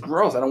 right? That's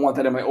gross. I don't want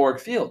that in my auric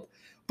field.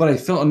 But I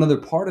felt another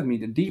part of me,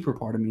 the deeper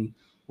part of me,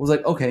 was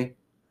like, okay.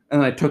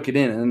 And I took it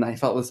in, and I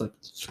felt this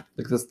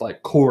this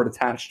cord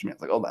attached to me. I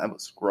was like, oh, that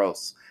was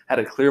gross. I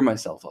had to clear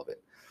myself of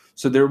it.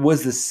 So there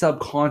was this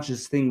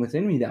subconscious thing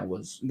within me that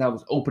was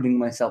opening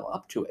myself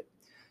up to it.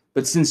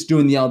 But since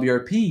doing the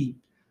LBRP,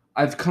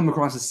 I've come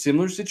across a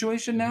similar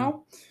situation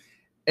now,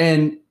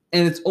 and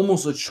it's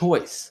almost a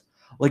choice.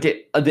 Like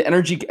the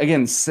energy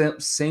again,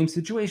 same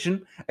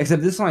situation,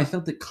 except this one I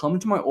felt it come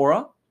into my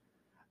aura,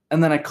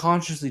 and then I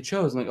consciously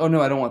chose. I'm like, oh no,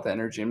 I don't want that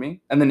energy in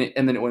me, and then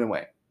it went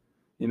away.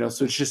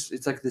 So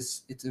it's like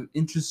this. It's an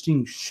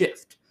interesting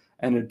shift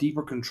and a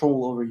deeper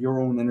control over your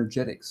own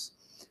energetics,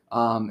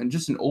 and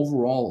just an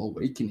overall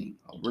awakening,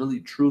 really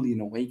truly an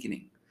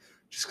awakening.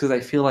 Just because I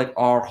feel like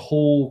our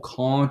whole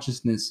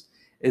consciousness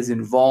is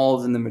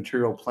involved in the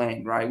material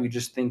plane, right? We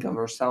just think of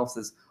ourselves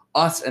as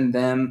us and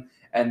them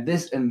and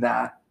this and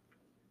that.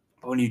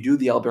 But when you do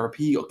the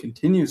LBRP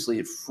continuously,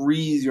 it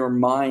frees your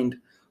mind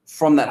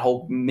from that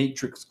whole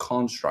matrix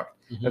construct,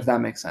 if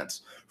that makes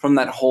sense, from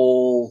that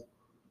whole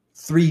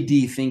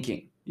 3D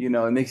thinking.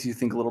 It makes you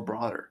think a little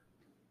broader.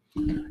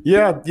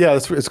 Yeah.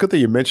 It's good that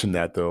you mentioned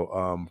that,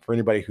 though. For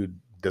anybody who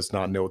does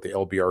not know what the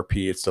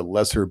LBRP, it's the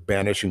lesser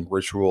banishing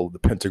ritual of the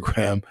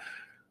pentagram.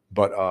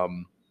 But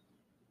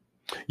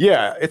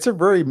yeah, it's a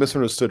very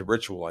misunderstood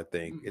ritual. I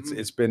think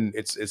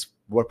it's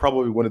what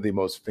probably one of the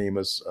most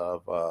famous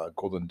of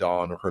Golden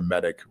Dawn or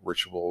Hermetic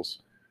rituals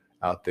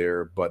out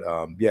there. But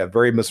yeah,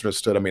 very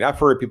misunderstood. I mean, I've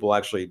heard people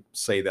actually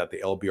say that the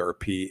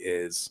LBRP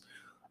is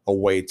a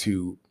way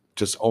to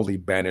just only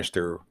banish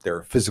their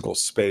physical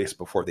space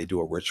before they do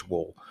a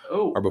ritual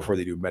or before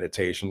they do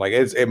meditation. Like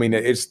it's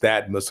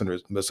that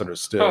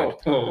misunderstood.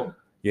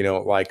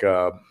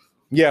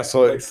 Yeah.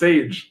 So like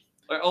sage.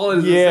 Like all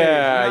is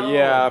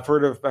yeah. I've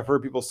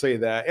heard people say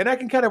that, and I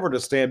can kind of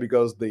understand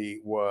because the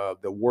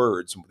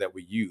words that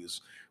we use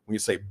when you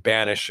say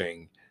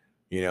banishing,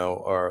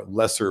 or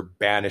lesser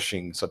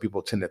banishing. So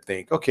people tend to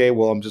think, okay,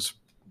 well, I'm just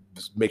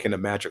making a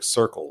magic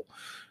circle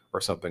or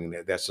something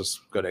that's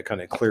just going to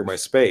kind of clear my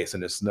space,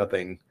 and it's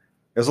nothing.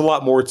 There's a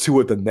lot more to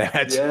it than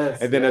that.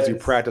 Yes, and then as you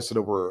practice it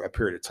over a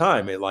period of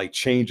time, it like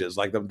changes.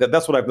 Like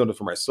that's what I've noticed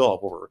for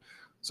myself over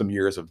some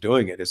years of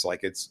doing it. It's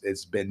like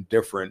it's been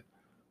different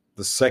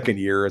the second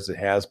year as it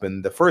has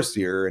been the first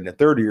year, and the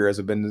third year as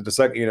it been the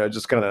second.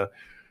 Just kind of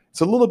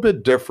it's a little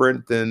bit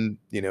different than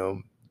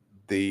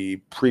the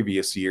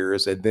previous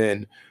years, and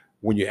then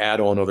when you add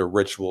on other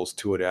rituals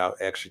to it, out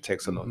actually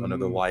takes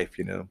another life.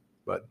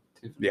 But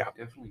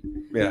definitely.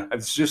 Yeah.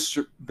 I've just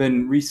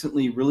been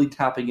recently really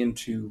tapping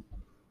into.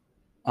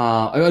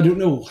 I don't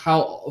know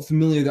how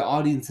familiar the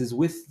audience is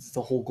with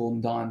the whole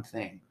Golden Dawn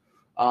thing.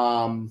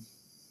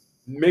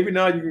 Maybe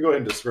now you can go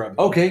ahead and describe.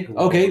 Okay,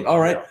 all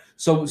right. Yeah.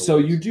 So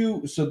you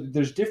do. So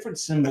there's different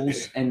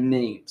symbols and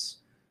names.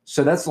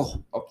 So that's a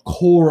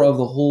core of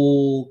the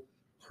whole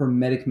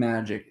Hermetic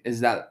magic. Is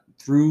that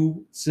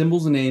through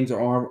symbols and names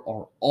are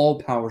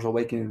all powers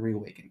awakened and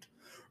reawakened,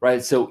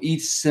 right? So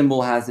each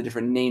symbol has a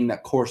different name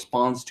that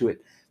corresponds to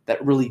it,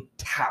 that really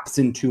taps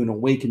into and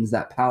awakens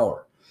that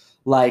power.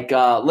 Like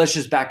let's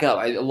just back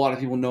up. A lot of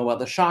people know about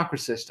the chakra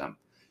system.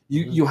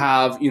 You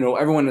have,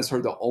 everyone has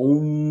heard the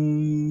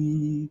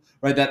Om,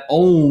 right? That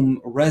Om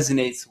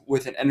resonates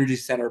with an energy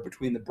center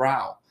between the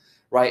brow,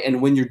 right?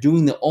 And when you're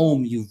doing the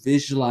Om, you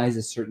visualize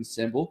a certain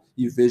symbol,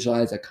 you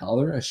visualize a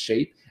color, a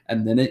shape,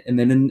 and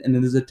then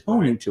there's a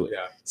toning to it.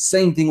 Yeah.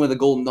 Same thing with a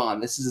Golden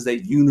Dawn. This is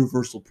a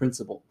universal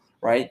principle,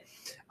 right?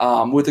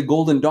 With a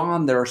Golden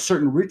Dawn, there are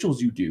certain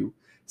rituals you do,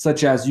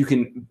 such as you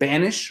can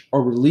banish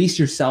or release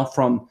yourself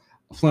from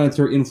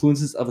planetary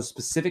influences of a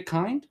specific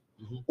kind,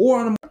 or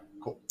on a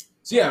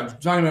So yeah, I'm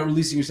talking about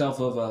releasing yourself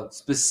of a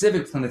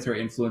specific planetary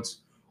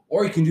influence,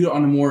 or you can do it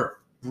on a more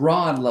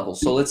broad level.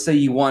 So let's say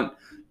you want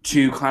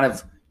to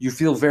you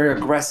feel very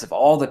aggressive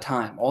all the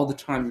time. All the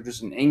time you're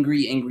just an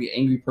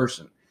angry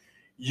person.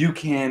 You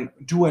can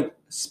do a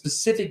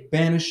specific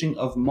banishing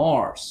of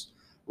Mars,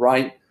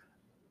 right?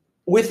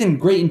 Within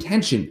great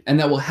intention, and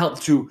that will help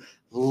to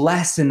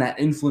lessen that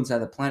influence that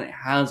the planet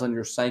has on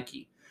your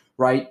psyche,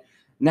 right?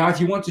 Now, if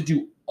you want to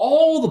do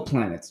all the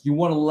planets, you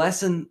want to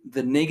lessen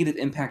the negative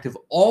impact of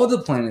all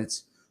the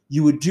planets,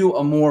 you would do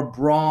a more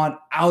broad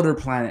outer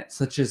planet,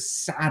 such as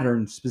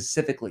Saturn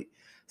specifically.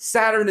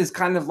 Saturn is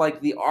kind of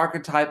like the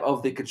archetype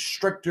of the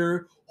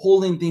constrictor,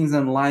 holding things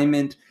in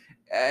alignment.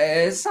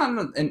 It's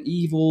not an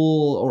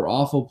evil or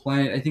awful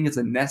planet. I think it's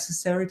a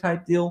necessary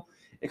type deal.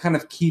 It kind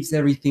of keeps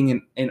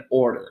everything in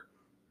order,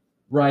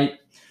 right?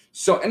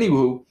 So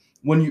anywho,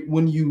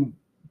 when you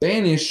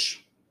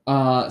banish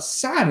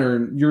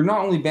Saturn, you're not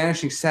only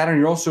banishing Saturn,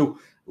 you're also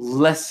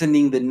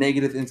lessening the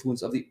negative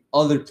influence of the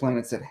other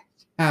planets that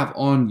have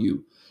on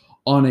you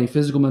on a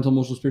physical, mental,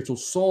 emotional, spiritual,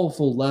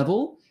 soulful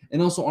level,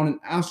 and also on an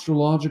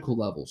astrological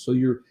level. So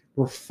you're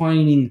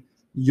refining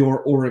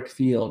your auric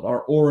field.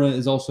 Our aura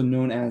is also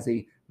known as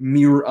a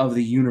mirror of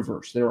the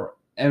universe. There are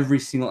every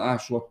single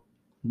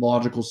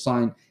astrological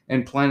sign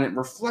and planet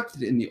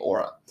reflected in the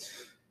aura.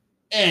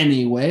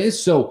 Anyway,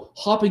 so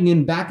hopping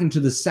in back into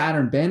the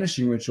Saturn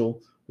banishing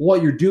ritual,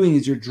 what you're doing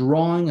is you're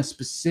drawing a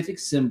specific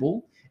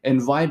symbol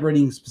and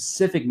vibrating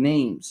specific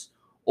names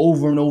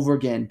over and over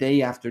again,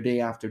 day after day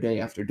after day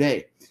after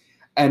day.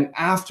 And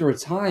after a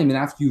time, and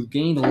after you've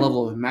gained a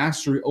level of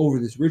mastery over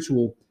this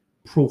ritual,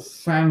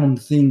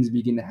 profound things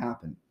begin to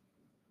happen.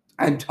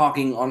 I'm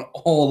talking on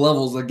all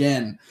levels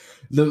again.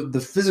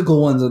 The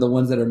physical ones are the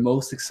ones that are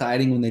most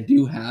exciting when they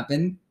do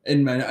happen.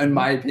 In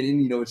my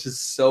opinion, it's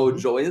just so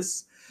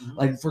joyous.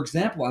 Like, for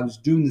example, I was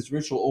doing this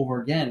ritual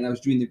over again, and I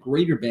was doing the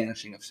greater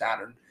banishing of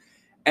Saturn.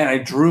 And I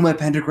drew my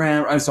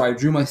pentagram. I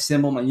drew my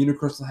symbol, my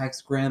unicrystal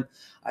hexagram.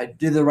 I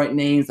did the right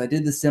names. I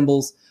did the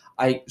symbols.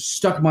 I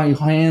stuck my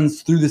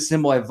hands through the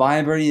symbol. I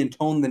vibrated and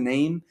toned the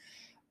name.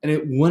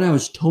 And when I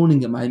was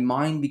toning it, my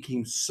mind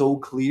became so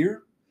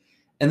clear.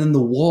 And then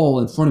the wall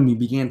in front of me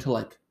began to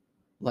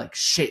like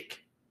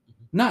shake.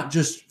 Not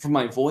just from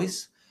my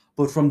voice,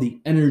 but from the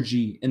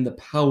energy and the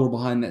power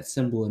behind that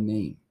symbol and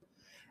name.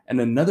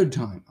 And another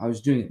time I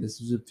was doing it,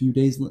 this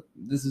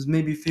is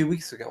maybe a few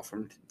weeks ago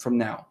from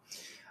now.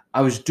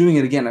 I was doing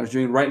it again. I was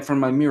doing it right in front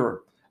of my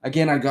mirror.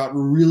 Again, I got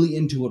really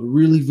into it,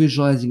 really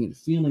visualizing it,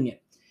 feeling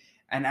it.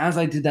 And as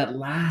I did that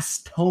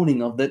last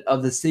toning of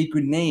the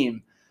sacred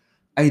name,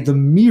 the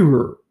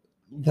mirror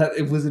that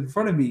it was in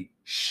front of me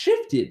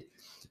shifted.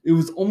 It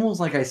was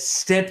almost like I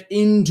stepped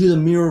into the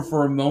mirror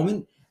for a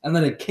moment, and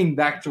then it came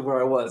back to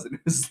where I was. And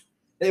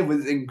it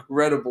was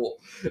incredible.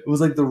 It was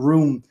like the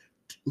room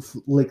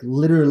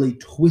literally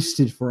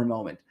twisted for a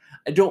moment.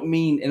 I don't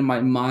mean in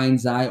my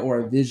mind's eye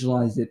or I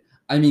visualized it.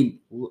 I mean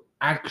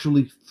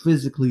actually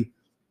physically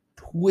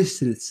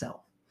twisted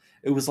itself.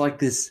 It was like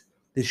this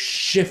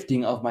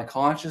shifting of my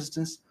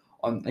consciousness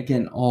on,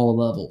 again, all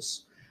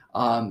levels.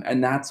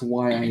 And that's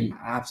why I'm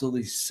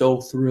absolutely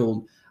so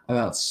thrilled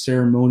about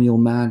ceremonial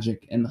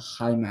magic and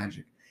high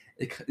magic.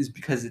 It is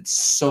because it's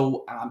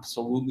so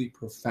absolutely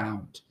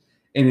profound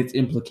in its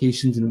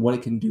implications and what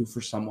it can do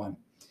for someone.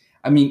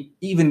 I mean,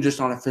 even just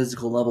on a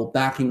physical level,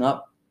 backing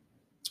up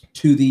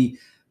to the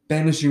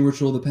banishing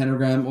ritual of the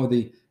pentagram, or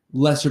the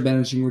lesser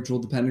banishing ritual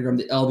of the pentagram,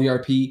 the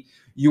LBRP,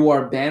 you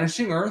are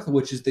banishing earth,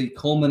 which is the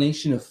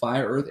culmination of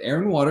fire, earth, air,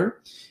 and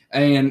water.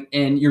 And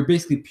you're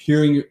basically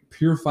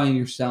purifying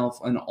yourself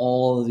on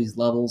all of these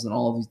levels and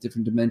all of these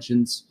different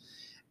dimensions.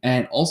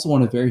 And also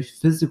on a very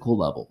physical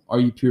level, are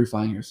you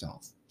purifying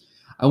yourself?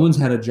 I once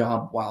had a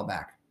job a while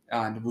back,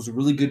 and it was a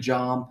really good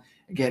job.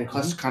 Again,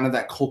 kind of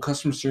that whole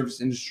customer service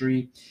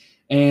industry.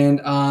 And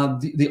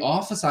the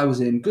office I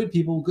was in, good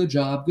people, good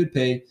job, good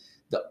pay.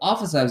 The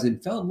office I was in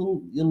felt a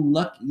little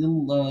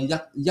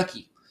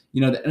yucky.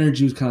 The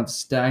energy was kind of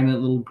stagnant, a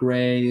little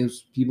gray. It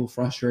was people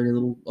frustrated, a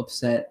little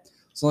upset.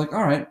 So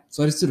all right.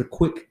 So I just did a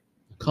quick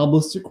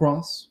Kabbalistic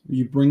cross where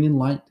you bring in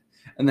light.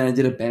 And then I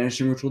did a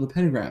banishing ritual of the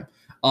pentagram.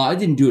 I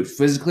didn't do it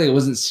physically. I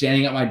wasn't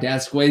standing at my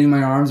desk, waving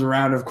my arms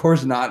around. Of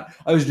course not.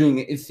 I was doing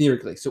it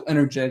etherically, so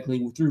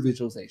energetically through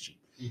visualization.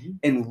 Mm-hmm.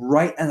 And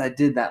right as I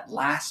did that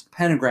last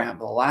pentagram,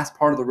 the last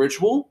part of the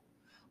ritual,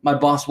 my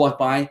boss walked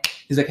by.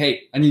 He's like,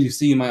 "Hey, I need to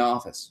see you in my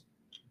office."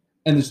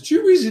 And there's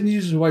two reasons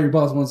usually why your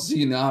boss wants to see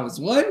you in the office.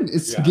 One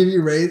is to give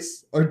you a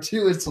raise, or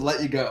two is to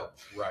let you go.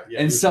 Right.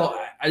 Yeah, and so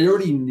I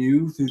already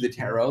knew through the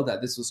tarot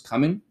that this was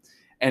coming.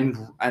 And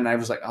I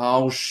was like,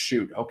 oh,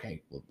 shoot.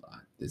 Okay, well,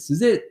 this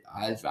is it.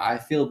 I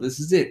feel this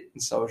is it.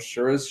 And so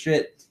sure as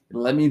shit, he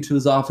led me into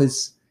his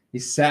office. He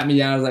sat me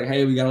down. I was like,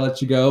 hey, we got to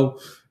let you go.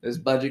 There's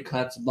budget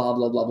cuts, blah,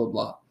 blah, blah, blah,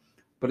 blah.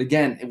 But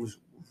again, it was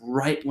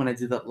right when I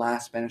did that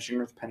last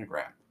Banishing Earth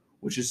pentagram,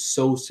 which is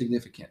so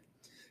significant.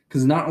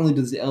 Because not only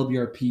does the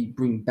LBRP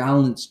bring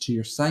balance to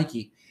your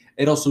psyche,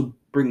 it also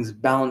brings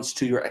balance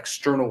to your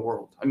external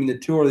world. I mean, the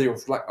two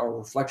are are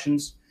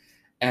reflections,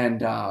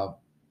 and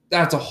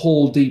that's a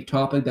whole deep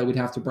topic that we'd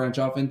have to branch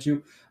off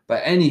into.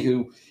 But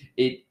anywho,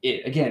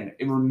 it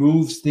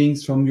removes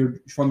things from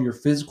your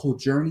physical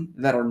journey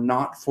that are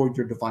not for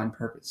your divine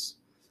purpose.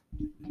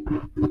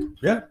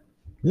 Yeah,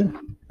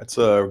 that's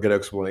a good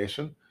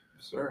explanation.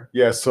 Sure.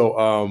 Yeah, so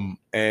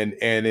and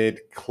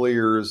it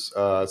clears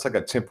it's like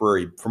a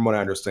temporary, from what I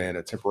understand,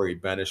 a temporary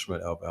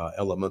banishment of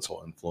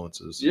elemental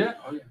influences. Yeah.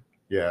 Oh yeah.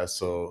 Yeah,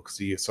 so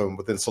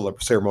within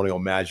ceremonial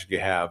magic you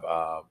have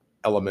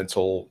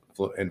elemental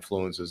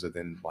influences, and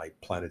then like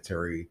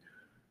planetary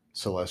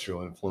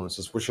celestial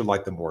influences, which are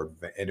like the more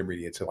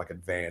intermediate to like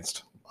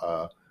advanced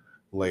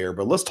layer.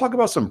 But let's talk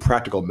about some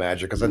practical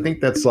magic, because I think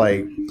that's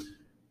like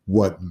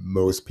what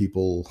most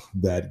people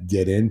that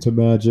get into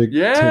magic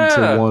tend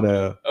to want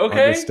to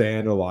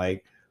understand, or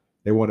like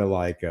they want to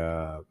like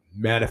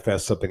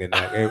manifest something in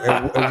that.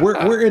 And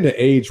we're in an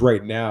age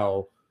right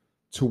now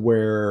to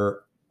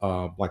where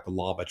like the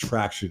law of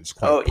attraction is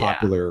quite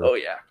popular. Oh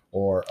yeah.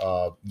 Or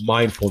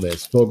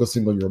mindfulness,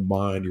 focusing on your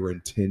mind, your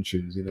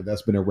intentions.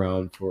 That's been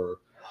around for,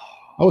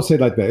 I would say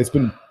like that. It's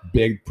been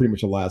big pretty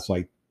much the last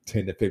like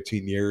 10 to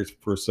 15 years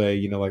per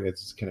se. Like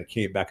it's kind of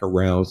came back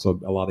around. So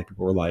a lot of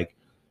people were like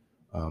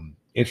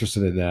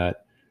interested in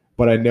that.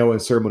 But I know in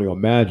ceremonial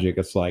magic,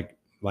 it's like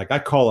I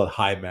call it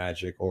high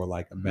magic, or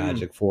like a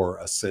magic for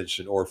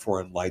ascension or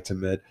for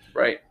enlightenment.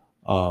 Right.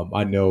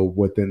 I know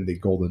within the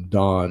Golden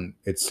Dawn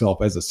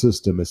itself as a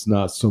system, it's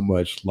not so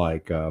much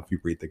like if you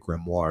read the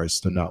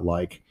grimoires, they're not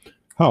like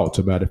how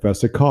to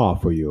manifest a car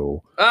for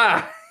you.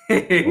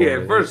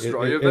 Yeah, first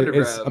draw your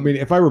pentagram. I mean,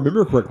 if I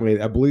remember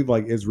correctly, I believe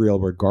like Israel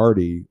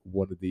Regardie,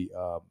 one of the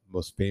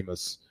most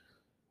famous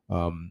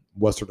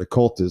Western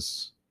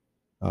occultists,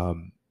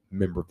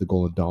 member of the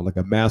Golden Dawn, like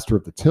a master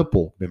of the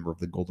temple member of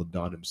the Golden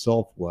Dawn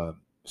himself,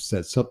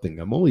 said something.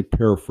 I'm only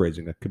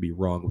paraphrasing. I could be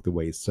wrong with the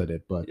way he said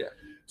it, but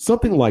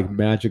something like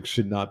magic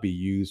should not be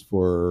used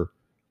for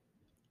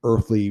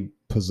earthly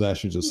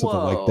possessions or something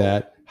like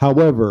that.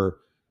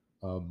 However,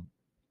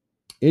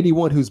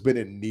 anyone who's been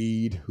in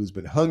need, who's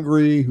been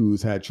hungry,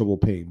 who's had trouble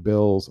paying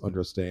bills,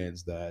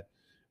 understands that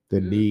the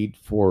need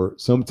for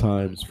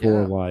sometimes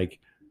for like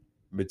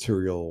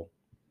material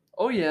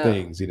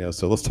things,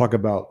 so let's talk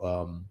about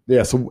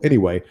so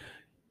anyway,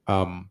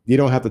 you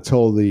don't have to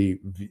tell the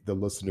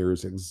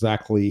listeners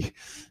exactly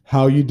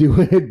how you do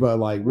it, but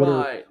like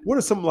what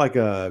are some like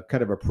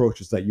kind of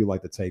approaches that you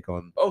like to take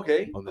on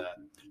that?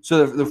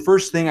 So the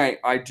first thing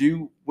I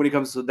do when it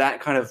comes to that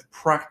kind of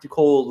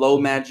practical low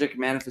magic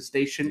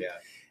manifestation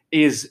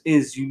is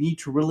you need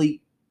to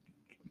really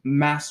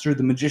master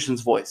the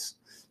magician's voice.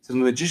 So the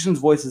magician's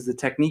voice is the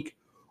technique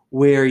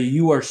where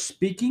you are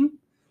speaking,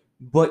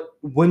 but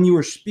when you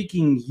are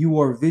speaking, you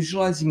are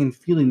visualizing and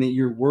feeling that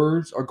your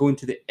words are going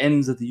to the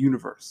ends of the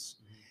universe.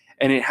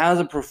 And it has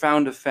a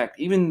profound effect.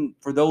 Even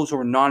for those who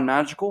are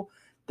non-magical,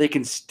 they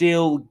can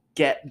still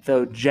get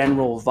the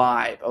general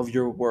vibe of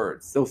your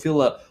words. They'll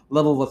feel a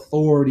level of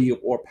authority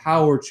or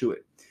power to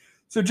it.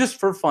 So just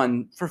for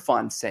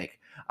fun's sake,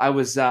 I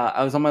was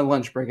on my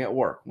lunch break at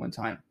work one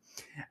time.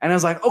 And I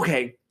was like,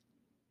 okay,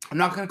 I'm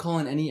not going to call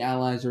in any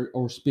allies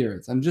or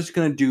spirits. I'm just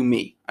going to do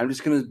me. I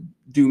was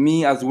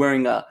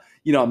wearing a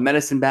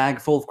medicine bag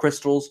full of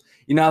crystals.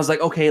 I was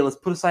like, okay, let's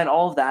put aside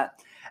all of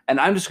that. And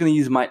I'm just going to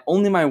use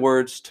only my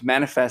words to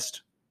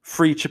manifest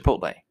free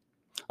Chipotle.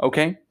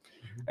 Okay?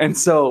 And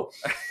so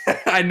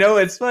I know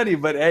it's funny,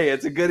 but hey,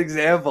 it's a good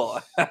example.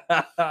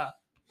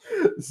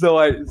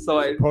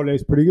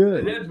 Chipotle's pretty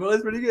good. Yeah,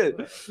 Chipotle's pretty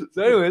good.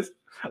 So anyways,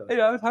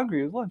 I was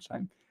hungry. It was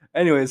lunchtime.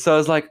 Anyway, so I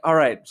was like, all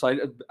right. So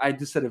I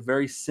just said a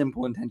very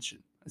simple intention.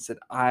 I said,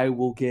 I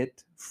will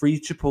get free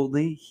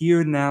Chipotle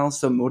here now,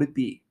 so mote it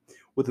be.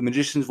 With the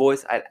magician's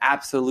voice, I had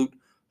absolute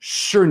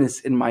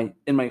sureness in my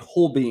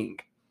whole being,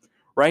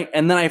 right?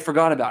 And then I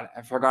forgot about it.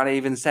 I forgot I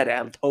even said it.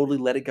 I totally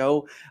let it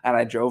go, and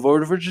I drove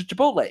over to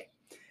Chipotle.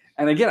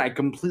 And again, I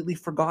completely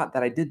forgot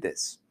that I did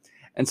this.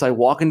 And so I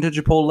walk into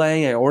Chipotle,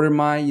 I order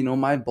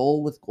my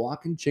bowl with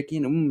guac and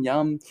chicken,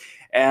 yum.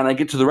 And I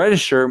get to the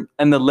register,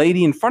 and the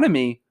lady in front of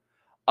me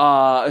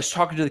is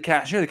talking to the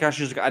cashier. The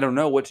cashier's like, I don't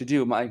know what to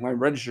do. My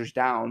register's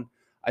down.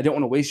 I don't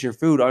want to waste your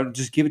food. I'll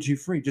just give it to you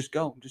free. Just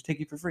go. Just take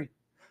it for free.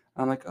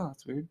 I'm like, oh,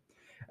 that's weird.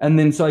 And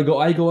then so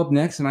I go up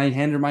next, and I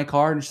hand her my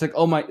card, and she's like,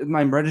 oh,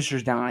 my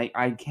register's down.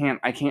 I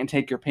can't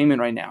take your payment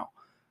right now.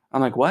 I'm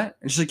like, what?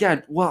 And she's like,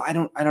 yeah, well, I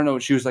don't know.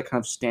 She was like kind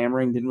of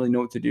stammering, didn't really know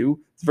what to do.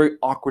 It's a very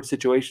awkward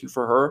situation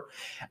for her.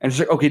 And she's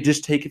like, okay,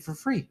 just take it for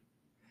free.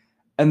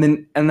 And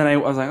then I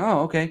was like, oh,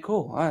 okay,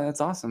 cool. All right,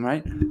 that's awesome,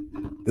 right?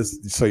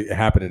 So it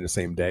happened in the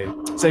same day?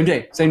 Same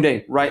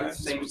day, right?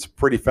 It's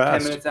pretty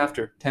fast.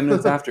 10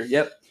 minutes after,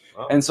 yep.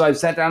 Wow. And so I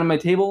sat down at my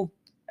table,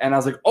 and I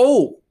was like,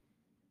 oh,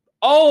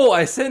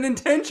 I set an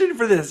intention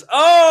for this.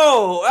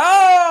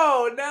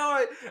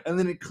 And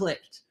then it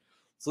clicked.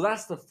 So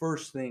that's the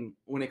first thing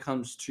when it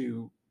comes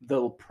to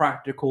the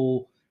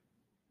practical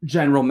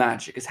general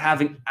magic, is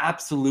having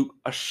absolute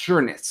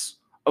assurance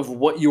of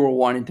what you are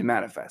wanting to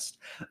manifest.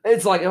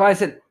 It's like if I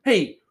said,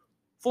 "Hey,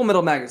 Full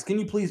Metal Magus, can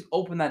you please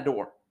open that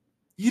door?"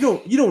 You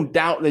don't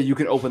doubt that you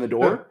can open the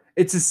door.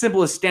 It's as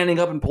simple as standing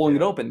up and pulling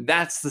it open.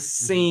 That's the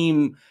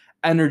same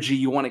energy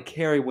you want to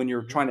carry when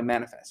you're trying to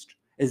manifest.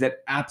 Is that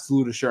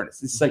absolute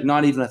assurance? It's like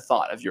not even a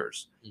thought of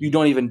yours. You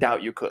don't even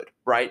doubt you could,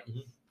 right?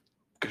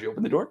 Could you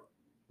open the door?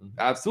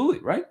 Absolutely,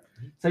 right?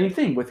 Same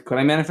thing with could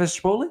I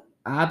manifest Chipotle?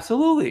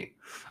 Absolutely.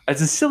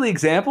 It's a silly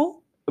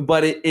example,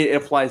 but it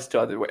applies to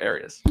other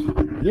areas.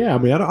 Yeah, I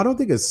mean, I don't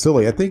think it's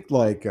silly. I think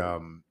like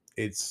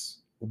it's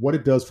what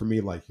it does for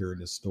me. Like hearing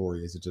this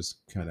story is it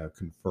just kind of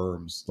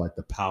confirms like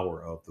the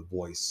power of the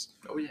voice.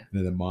 Oh yeah,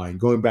 and the mind.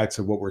 Going back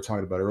to what we were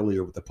talking about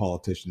earlier with the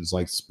politicians,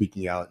 like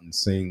speaking out and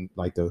saying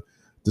like the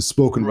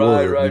spoken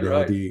word.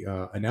 Right.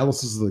 The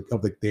analysis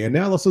of the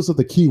analysis of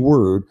the key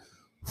word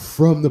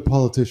from the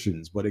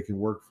politicians, but it can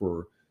work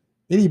for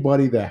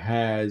anybody that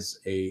has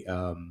a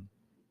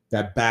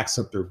that backs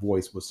up their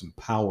voice with some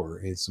power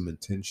and some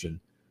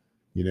intention.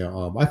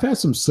 I've had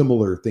some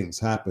similar things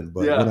happen,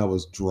 but when I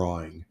was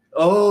drawing.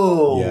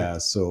 Oh. Yeah,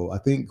 so I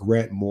think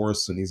Grant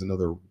Morrison, he's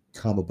another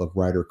comic book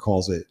writer,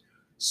 calls it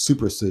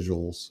super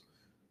sigils.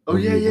 Oh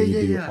yeah, when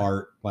you do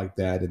art like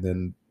that, and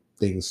then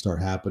things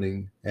start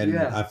happening. And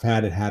I've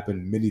had it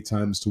happen many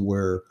times to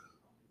where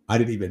I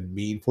didn't even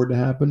mean for it to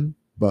happen.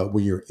 But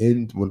when you're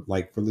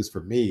like for at least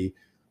for me,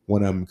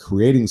 when I'm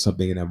creating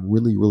something and I'm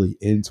really, really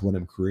into what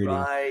I'm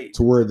creating,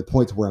 to where the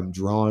point to where I'm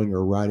drawing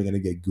or writing and I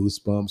get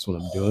goosebumps when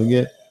I'm doing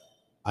it,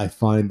 I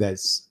find that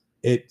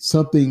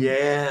something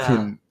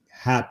can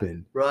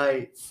happen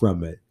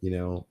from it. I'm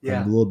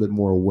a little bit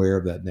more aware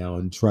of that now,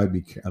 and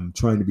I'm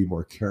trying to be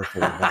more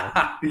careful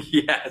about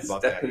yes,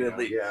 about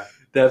definitely. That,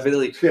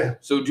 definitely. Yeah.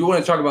 So do you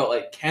want to talk about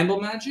like candle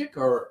magic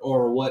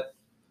or what?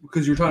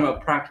 Because you're talking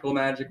about practical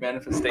magic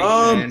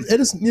manifestation.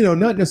 It is,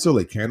 not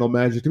necessarily candle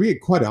magic. To be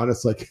quite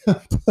honest, like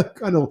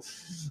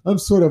I'm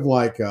sort of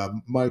like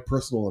my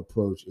personal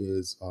approach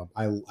is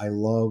I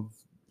love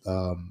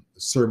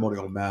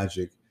ceremonial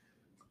magic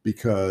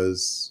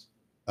because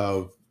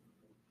of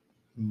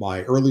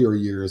my earlier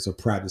years of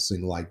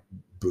practicing like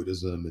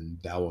Buddhism and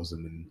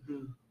Taoism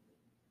and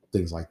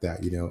things like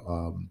that,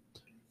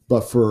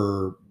 but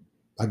for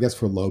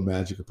low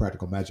magic or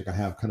practical magic, I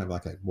have kind of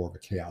like more of a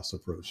chaos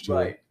approach to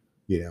it.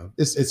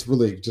 It's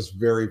really just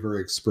very,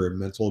 very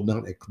experimental,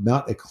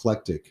 not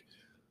eclectic.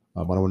 I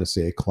don't want to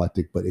say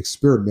eclectic, but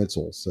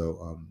experimental.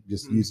 So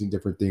just using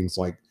different things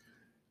like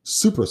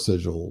super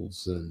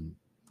sigils and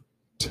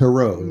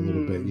tarot a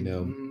little bit,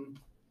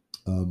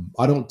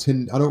 I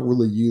don't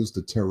really use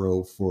the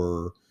tarot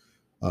for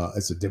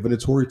as a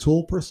divinatory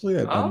tool personally.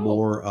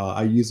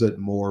 I use it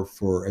more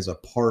as a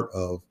part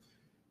of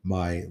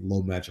my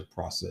low magic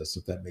process,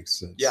 if that makes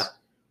sense. Yeah.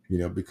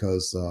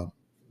 Because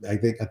I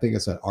think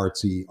it's that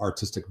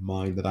artistic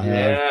mind that I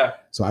have.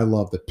 So I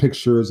love the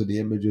pictures and the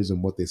images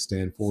and what they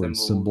stand for, and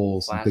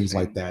symbols and things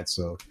like that.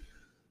 So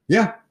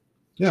yeah.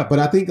 But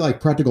I think like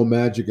practical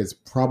magic is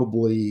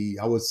probably,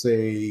 I would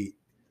say,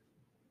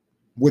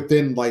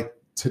 within like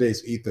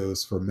today's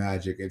ethos for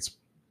magic, it's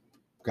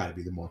got to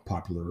be the more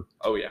popular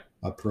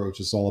approach.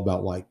 It's all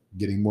about like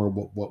getting more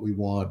what we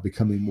want,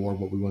 becoming more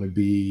what we want to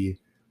be,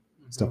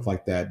 stuff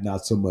like that.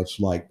 Not so much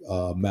like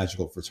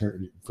magical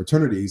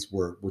fraternities,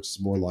 which is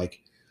more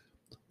like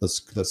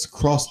let's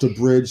cross the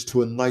bridge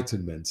to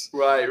enlightenment.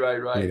 Right.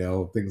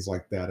 Things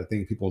like that. I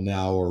think people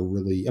now are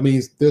really. I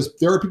mean,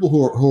 there are people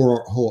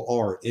who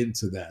are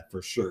into that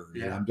for sure.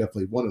 Yeah, I'm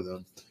definitely one of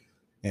them.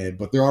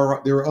 But there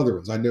are other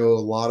ones. I know a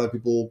lot of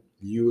people,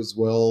 you as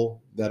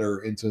well, that are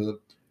into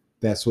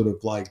that sort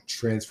of like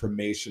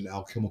transformation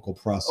alchemical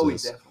process. Oh,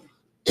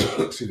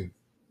 definitely. Excuse me.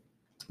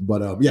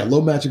 But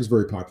low magic is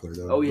very popular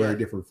though. Very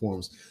different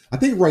forms. I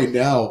think right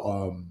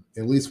now,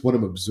 at least what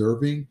I'm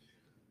observing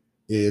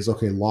is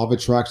law of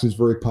attraction is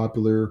very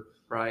popular.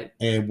 Right.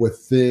 And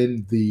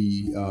within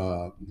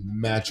the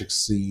magic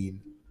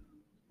scene,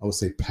 I would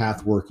say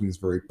path working is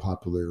very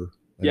popular.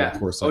 And of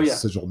course,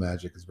 sigil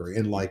magic is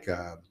and like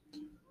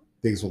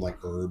things with like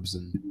herbs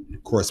and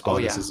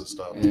correspondences and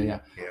stuff.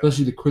 Yeah.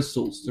 Especially the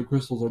crystals. The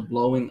crystals are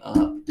blowing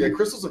up. Yeah,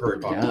 crystals are very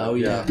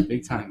popular.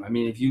 Big time. I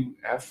mean, if you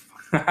have,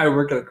 I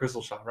work at a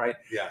crystal shop, right?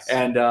 Yes.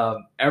 And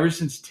ever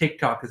since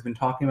TikTok has been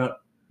talking about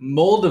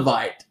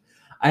Moldavite,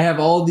 I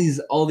have all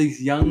these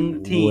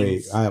young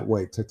teens.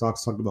 Wait.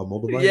 TikTok's talking about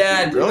Moldavite?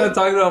 Yeah, TikTok's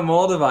talking about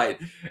Moldavite.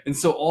 And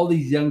so all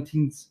these young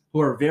teens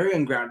who are very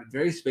ungrounded,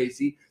 very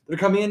spacey, they're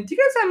coming in. Do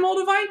you guys have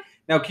Moldavite?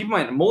 Now, keep in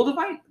mind,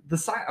 Moldavite,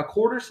 a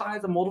quarter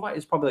size of Moldavite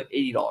is probably like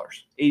 $80,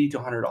 $80 to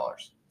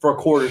 $100 for a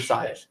quarter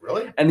size.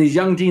 Really? And these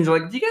young teens are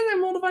like, do you guys have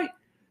Moldavite?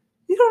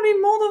 You don't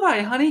need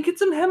Moldavite, honey. Get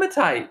some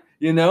hematite,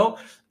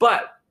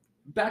 But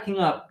backing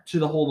up to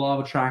the whole law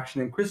of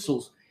attraction and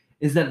crystals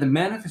is that the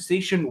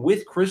manifestation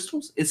with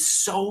crystals is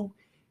so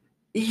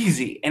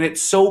easy and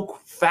it's so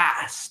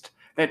fast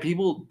that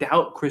people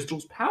doubt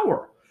crystals'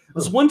 power.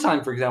 This one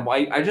time, for example,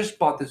 I just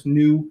bought this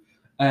new,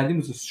 I think it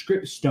was a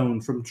script stone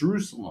from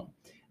Jerusalem.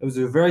 It was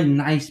a very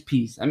nice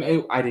piece. I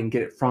mean, I didn't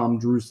get it from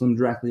Jerusalem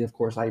directly, of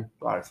course. I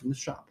bought it from the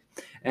shop,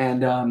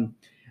 and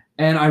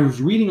I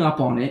was reading up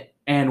on it.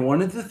 And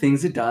one of the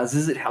things it does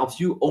is it helps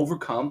you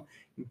overcome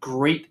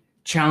great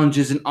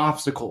challenges and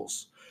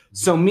obstacles.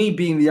 So me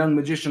being the young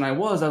magician I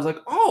was like,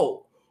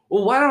 oh,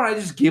 well, why don't I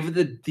just give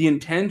it the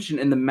intention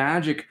and the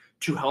magic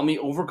to help me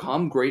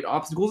overcome great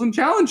obstacles and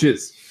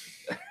challenges?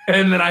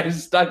 And then I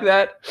stuck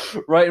that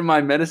right in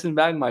my medicine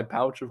bag, my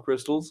pouch of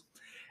crystals.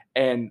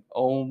 And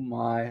oh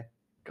my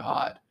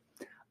God,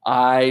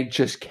 I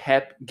just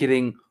kept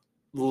getting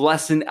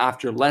lesson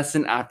after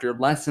lesson after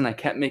lesson. I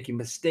kept making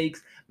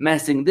mistakes,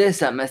 messing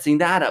this up, messing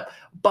that up,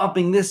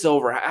 bumping this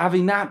over,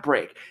 having that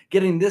break,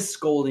 getting this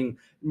scolding,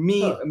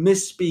 me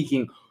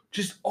misspeaking.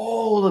 Just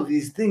all of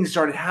these things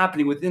started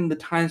happening within the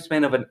time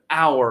span of an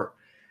hour.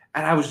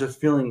 And I was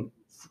just feeling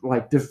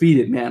like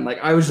defeated, man. Like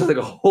I was just like,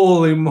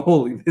 holy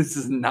moly, this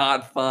is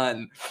not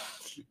fun.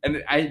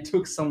 And I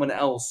took someone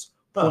else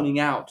pointing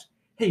out,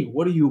 hey,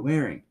 what are you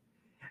wearing?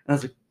 And I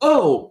was like,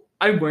 oh,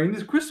 I'm wearing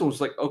this crystal.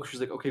 She's like,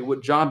 okay,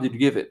 what job did you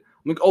give it?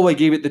 I'm like, oh, I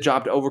gave it the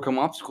job to overcome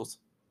obstacles.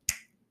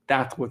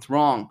 That's what's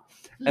wrong.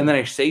 And then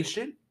I saged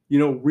it,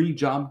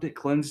 re-jobbed it,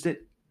 cleansed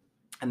it,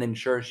 and then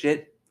sure as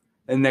shit,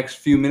 in the next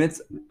few minutes,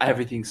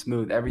 everything's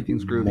smooth,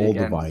 everything's groovy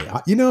again.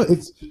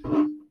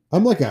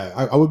 I'm like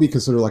I would be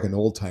considered like an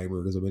old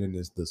timer because I've been in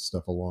this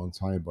stuff a long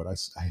time, but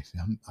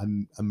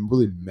I'm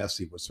really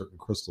messy with certain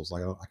crystals.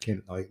 Like I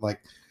can't like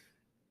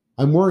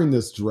I'm wearing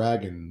this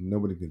dragon.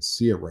 Nobody can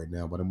see it right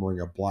now, but I'm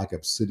wearing a black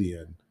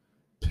obsidian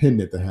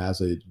pendant that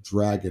has a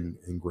dragon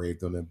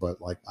engraved on it.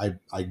 But like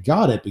I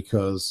got it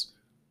because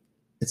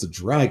it's a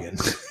dragon.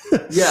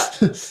 Yeah.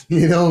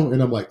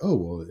 And I'm like, oh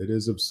well, it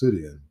is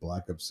obsidian,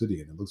 black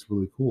obsidian. It looks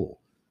really cool.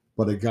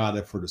 But I got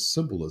it for the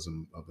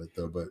symbolism of it,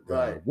 though. But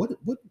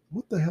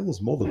what the hell is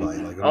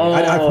moldavite? Like,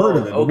 I've heard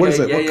of it. But what is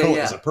it? What color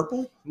is it?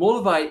 Purple?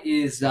 Moldavite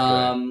is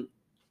man.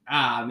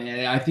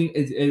 I think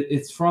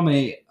it's from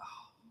a.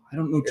 I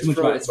don't know too much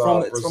about it. It's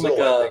from like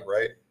a think,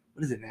 right?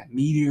 What is it, man?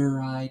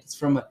 Meteorite. It's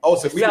from a. Oh,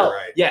 it's a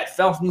meteorite. Yeah, it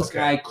fell from the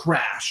sky,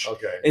 crash.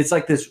 Okay. It's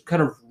like this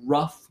kind of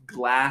rough,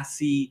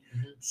 glassy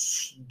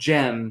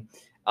gem.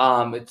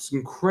 It's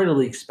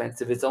incredibly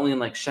expensive. It's only in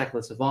like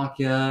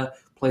Czechoslovakia,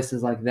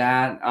 places like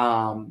that.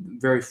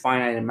 Very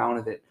finite amount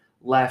of it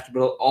left,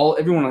 but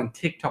everyone on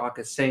TikTok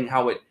is saying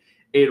how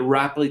it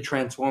rapidly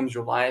transforms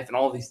your life, and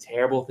all these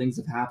terrible things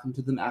have happened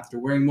to them after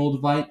wearing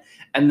moldavite,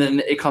 and then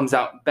it comes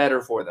out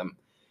better for them.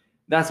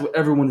 That's what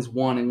everyone is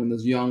wanting when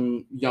those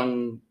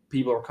young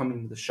people are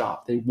coming to the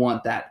shop. They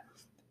want that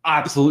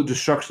absolute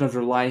destruction of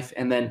their life,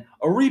 and then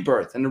a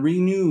rebirth and a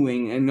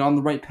renewing and on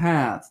the right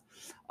path.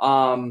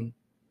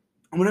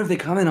 Whenever they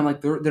come in, I'm like,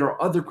 there are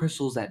other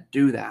crystals that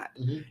do that.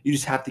 Mm-hmm. You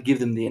just have to give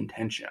them the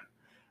intention,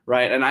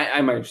 right? And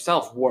I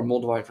myself wore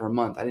moldavite for a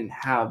month. I didn't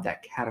have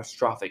that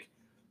catastrophic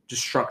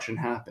destruction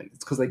happen.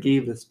 It's because I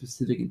gave the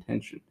specific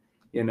intention,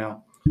 Yeah,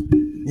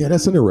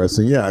 that's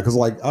interesting. Yeah, because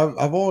like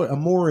I'm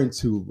more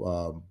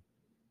into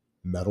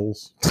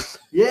metals.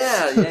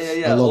 Yeah.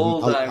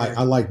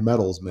 I like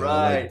metals, man. Right.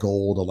 I like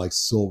gold. I like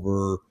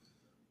silver.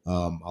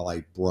 I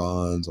like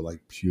bronze. I like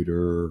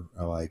pewter.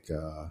 I like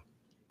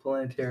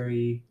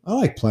planetary. I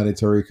like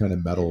planetary kind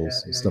of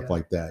metals and stuff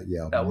like that.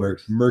 Yeah, that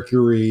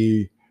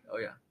Mercury. Oh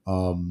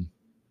yeah.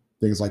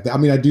 Things like that. I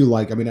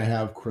mean, I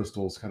have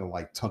crystals kind of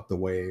like tucked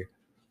away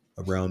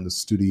around the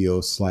studio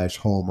 /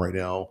 home right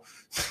now.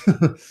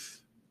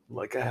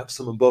 Like I have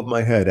some above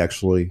my head,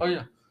 actually. Oh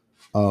yeah.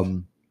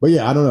 But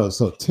yeah, I don't know.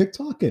 So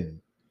TikTok and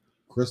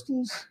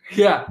crystals?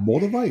 Yeah.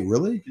 Moldavite,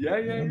 really? Yeah.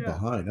 I'm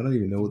behind. I don't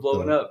even know It's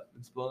blowing up.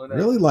 It's blowing up.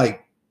 Really?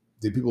 Like,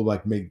 did people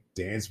like make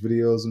dance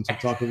videos and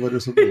TikTok of it or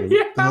something?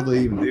 Yeah. What the hell do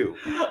they even do?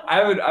 I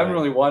haven't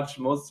really watched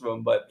most of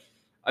them, but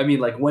I mean,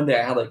 like one day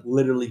I had like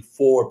literally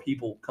 4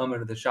 people come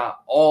into the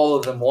shop, all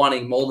of them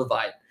wanting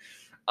moldavite.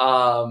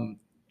 And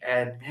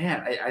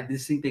man, I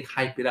just think they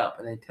hype it up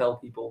and they tell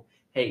people,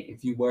 hey,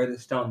 if you wear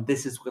this stone,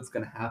 this is what's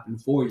going to happen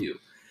for you.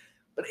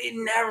 But it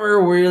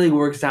never really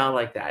works out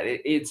like that.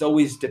 It's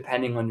always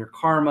depending on your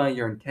karma,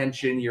 your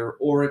intention, your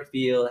auric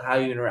field, how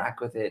you interact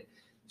with it.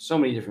 So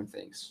many different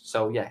things.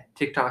 So yeah,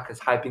 TikTok is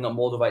hyping up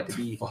moldavite to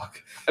be.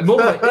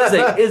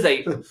 Moldavite is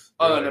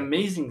an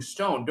amazing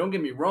stone. Don't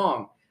get me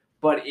wrong,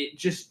 but it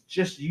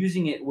just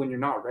using it when you're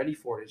not ready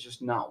for it is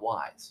just not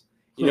wise.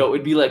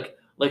 It'd be like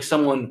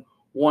someone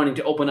wanting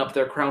to open up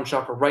their crown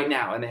chakra right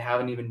now and they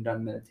haven't even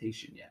done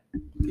meditation yet.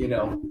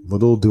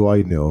 Little do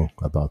I know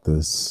about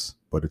this,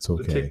 but it's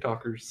okay. The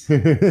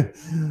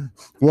TikTokers.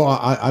 Well,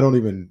 I don't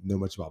even know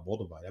much about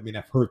moldavite. I mean,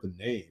 I've heard the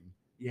name.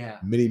 Yeah.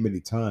 Many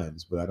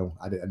times, but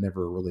I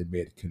never really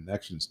made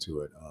connections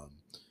to it.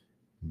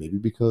 Maybe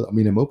because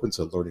I'm open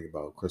to learning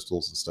about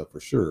crystals and stuff for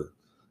sure,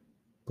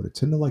 but I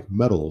tend to like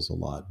metals a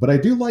lot. But I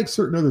do like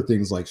certain other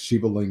things like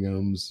Shiva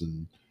lingams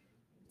and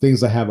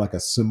things that have like a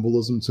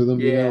symbolism to them.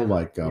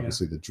 Like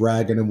obviously the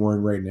dragon I'm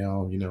wearing right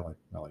now. Like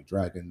I like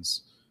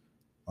dragons.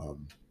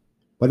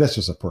 But that's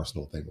just a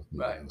personal thing with me.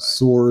 Right.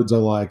 Swords I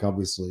like,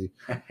 obviously.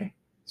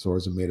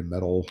 Swords are made of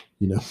metal.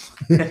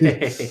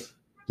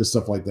 just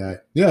stuff like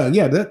that.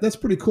 Yeah, that's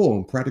pretty cool.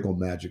 And practical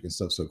magic and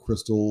stuff. So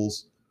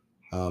crystals,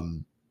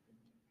 um,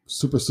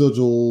 super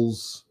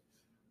sigils,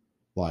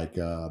 like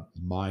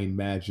mind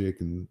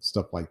magic and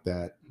stuff like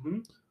that. Mm-hmm.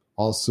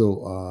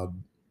 Also,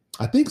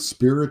 I think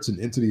spirits and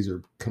entities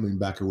are coming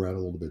back around a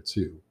little bit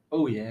too.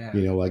 Oh yeah.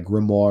 Like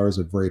grimoires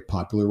are very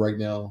popular right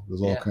now.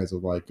 There's all Yeah. kinds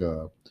of like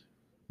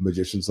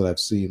magicians that I've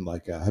seen.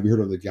 Like, have you heard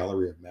of the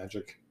Gallery of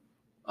Magic?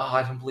 Oh,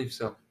 I don't believe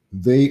so.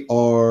 They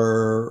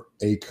are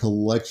a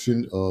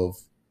collection of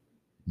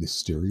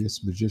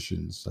mysterious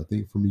magicians, I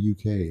think from the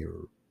UK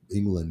or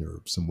England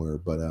or somewhere.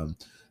 But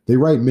they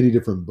write many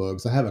different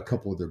books. I have a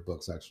couple of their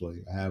books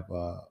actually. I have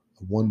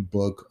one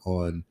book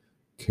on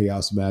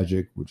chaos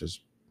magic, which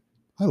is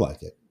I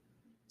like it.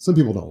 Some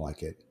people don't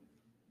like it.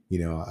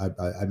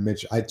 I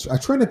mentioned I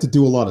try not to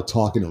do a lot of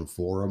talking on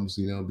forums,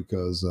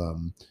 because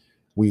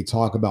when you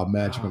talk about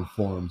magic on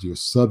forums, you're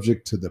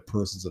subject to the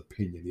person's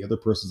opinion, the other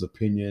person's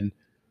opinion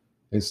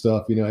and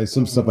stuff, and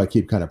some stuff I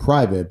keep kind of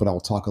private, but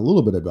I'll talk a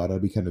little bit about it. I'll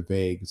be kind of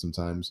vague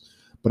sometimes.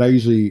 But I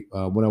usually,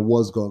 when I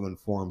was going on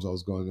forums, I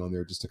was going on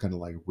there just to kind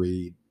of like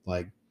read,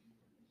 like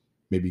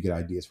maybe get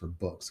ideas for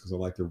books because I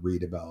like to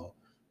read about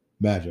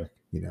magic,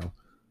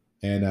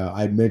 And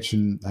I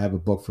mentioned I have a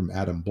book from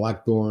Adam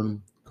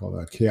Blackthorne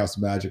called Chaos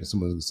Magic, and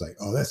someone was like,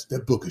 "Oh,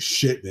 that book is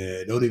shit,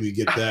 man. Don't even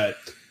get that."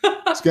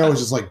 This guy was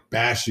just like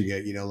bashing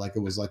it, like it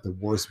was like the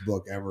worst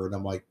book ever. And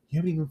I'm like, you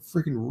haven't even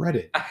freaking read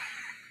it.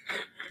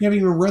 You haven't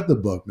even read the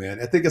book, man.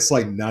 I think it's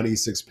like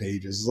 96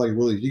 pages. It's like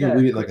really, you can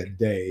read it in like a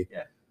day.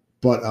 Yeah.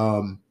 But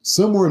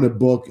somewhere in the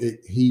book,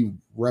 he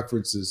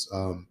references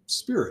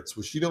spirits,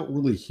 which you don't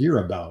really hear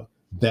about.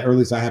 That, or at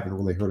least I haven't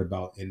really heard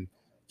about in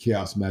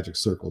chaos magic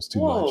circles too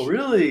much. Oh,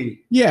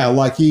 really? Yeah,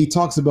 like he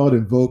talks about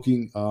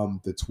invoking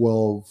the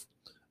 12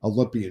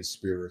 Olympian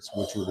spirits,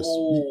 which were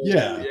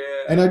yeah.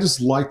 And I just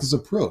liked his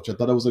approach. I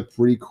thought it was a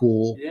pretty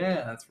cool.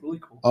 Yeah, that's really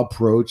cool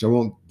approach. I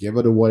won't give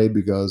it away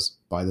because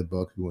buy the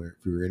book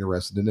if you're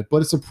interested in it.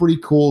 But it's a pretty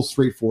cool,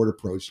 straightforward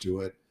approach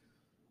to it.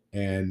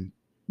 And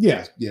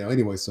yeah,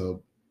 anyway,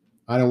 so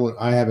I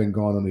haven't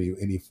gone on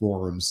any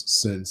forums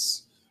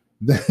since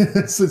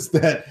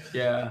that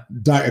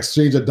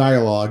exchange of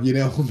dialogue.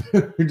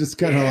 We're just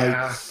kind of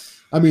like,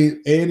 I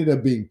mean, it ended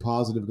up being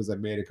positive because I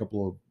made a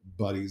couple of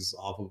buddies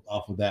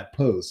off of that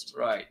post,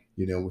 right?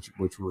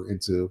 Which were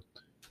into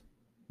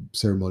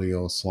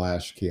ceremonial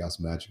 / chaos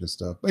magic and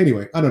stuff. But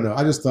anyway, I don't know.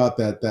 I just thought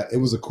that it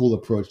was a cool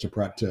approach to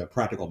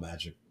practical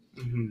magic.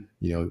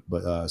 Mm-hmm.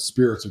 But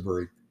spirits are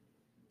very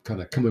kind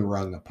of coming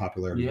around in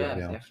popularity right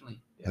now. Definitely.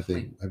 I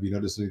think. Have you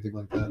noticed anything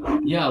like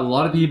that? Yeah, a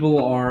lot of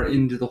people are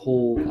into the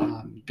whole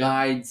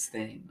guides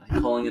thing,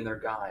 like calling in their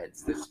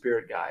guides, their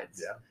spirit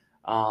guides.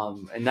 Yeah.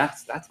 And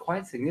that's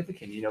quite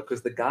significant,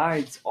 because the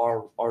guides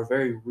are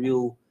very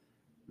real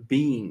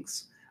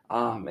beings,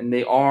 and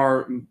they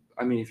are.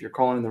 I mean, if you're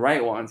calling in the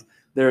right ones,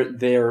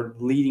 they're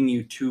leading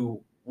you to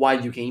why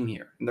you came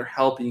here, and they're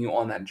helping you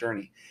on that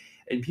journey.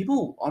 And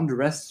people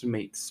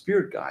underestimate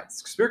spirit guides.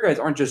 Spirit guides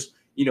aren't just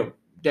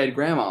dead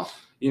grandma.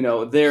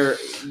 They're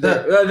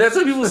that's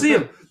how people see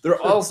them.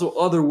 They're also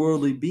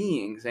otherworldly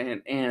beings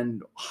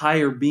and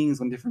higher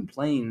beings on different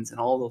planes and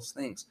all those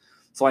things.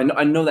 So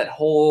I know that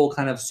whole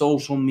kind of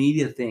social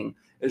media thing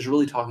is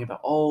really talking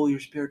about, your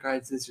spirit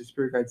guides this, your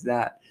spirit guides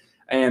that.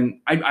 And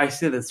I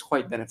say that's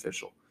quite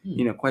beneficial,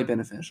 quite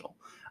beneficial.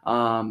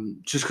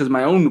 Just because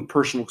my own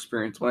personal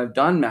experience, when I've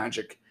done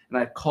magic and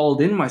I've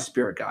called in my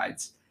spirit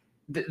guides,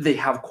 they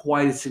have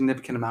quite a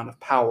significant amount of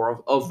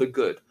power of the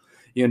good,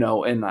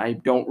 and I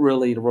don't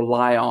really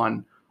rely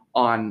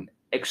on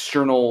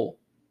external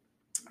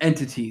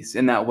entities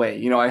in that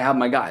way. I have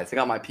my guides, I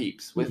got my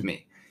peeps with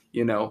me,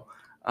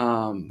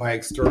 By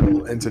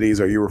external entities,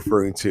 are you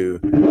referring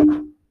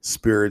to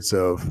spirits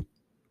of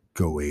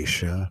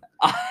Goetia?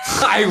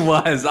 I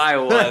was.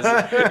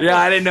 Yeah,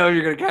 I didn't know if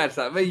you were gonna catch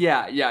that, but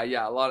yeah.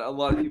 A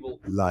lot of people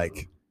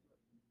like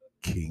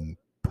King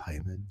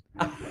Paimon.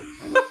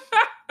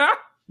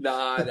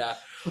 Nah. I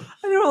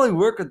don't really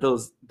work with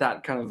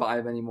that kind of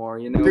vibe anymore,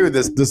 Dude,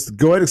 this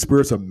Goetic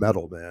spirits are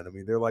metal, man. I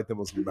mean, they're like the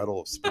most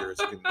metal of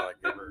spirits you can like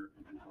ever.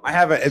 I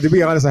haven't, to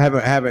be honest, I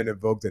haven't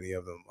invoked any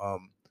of them,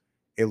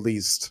 at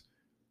least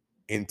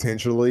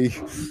intentionally.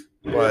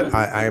 But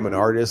I am an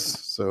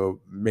artist,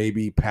 so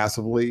maybe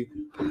passively.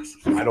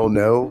 I don't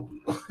know.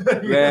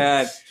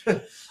 Man,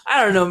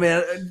 I don't know,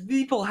 man.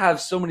 People have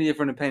so many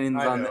different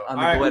opinions on the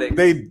poetic.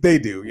 They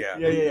do, yeah.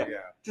 Yeah.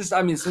 Just,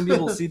 I mean, some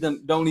people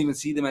don't even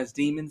see them as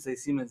demons. They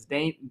see them as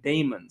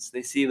daemons.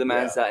 They see them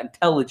as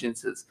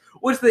intelligences,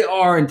 which they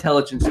are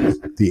intelligences.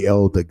 The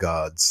elder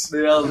gods.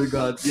 The elder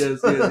gods,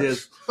 yes.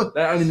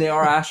 I mean, they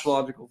are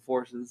astrological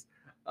forces.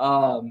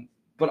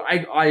 But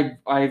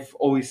I've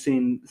always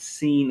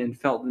seen and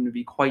felt them to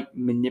be quite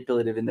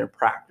manipulative in their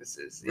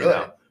practices.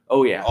 Really?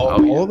 Oh yeah.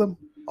 All of them?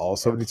 All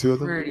 72 of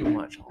them? Pretty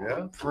much all.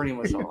 Yeah. Pretty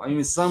much all. I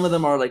mean, some of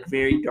them are like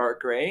very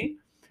dark gray.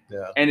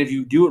 Yeah. And if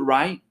you do it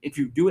right, if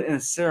you do it in a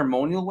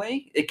ceremonial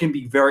way, it can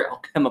be very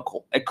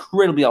alchemical,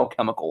 incredibly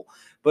alchemical.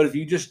 But if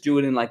you just do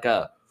it in like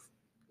a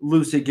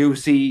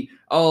loosey-goosey,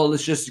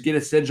 let's just get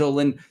a sigil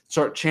and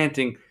start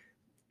chanting,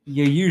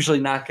 you're usually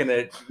not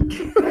gonna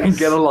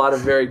get a lot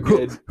of very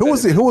good. Who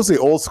was the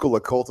old school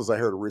occultist I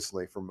heard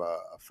recently from a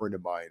friend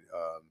of mine,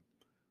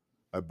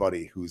 a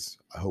buddy who's,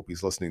 I hope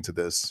he's listening to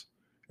this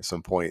at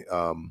some point.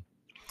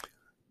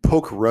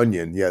 Poke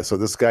Runyon, yeah. So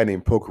this guy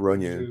named Poke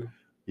Runyon.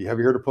 Have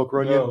you heard of Poke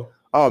Runyon? No.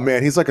 Oh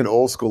man, he's like an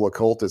old school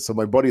occultist. So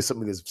my buddy sent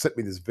me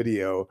this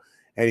video,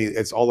 and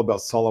it's all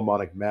about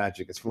Solomonic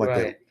magic. It's from like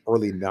the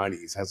early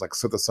 '90s. Has like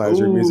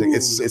synthesizer music.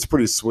 It's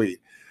pretty sweet.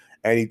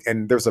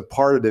 And there's a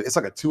part of it. It's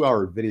like a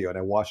 2-hour video, and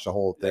I watched the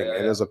whole thing.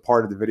 And there's a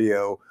part of the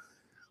video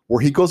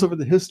where he goes over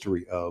the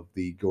history of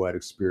the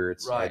Goetic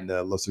spirits and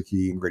the Lesser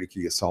Key and Greater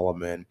Key of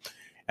Solomon.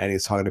 And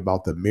he's talking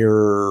about the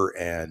mirror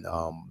and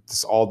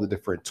just all the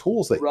different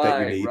tools that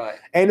you need.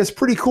 And it's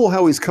pretty cool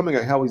how he's coming,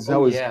 how he's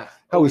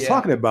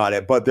talking about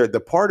it. But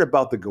the part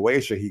about the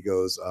Goetia, he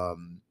goes,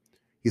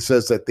 he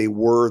says that they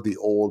were the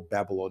old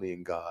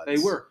Babylonian gods. They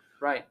were,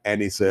 right.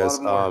 And he says,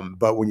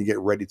 but when you get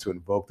ready to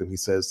invoke them, he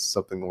says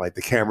something like,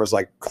 the camera's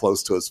like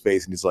close to his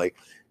face, and he's like,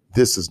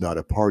 this is not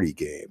a party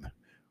game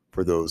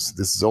for those.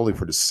 This is only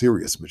for the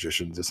serious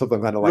magicians, or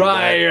something kind of like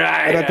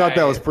that. And I thought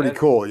that was pretty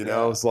cool. You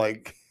know, it's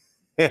like,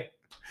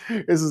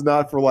 this is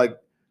not for like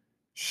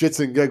shits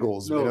and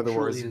giggles. In other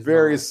words,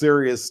 very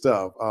serious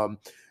stuff.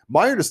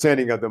 My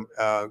understanding of them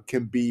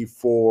can be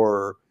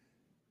for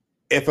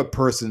if a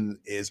person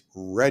is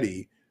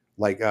ready.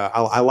 Like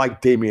I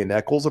like Damien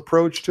Eccles'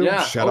 approach to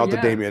it. Shout out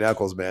to Damien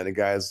Eccles, man. The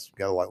guy's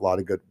got a lot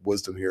of good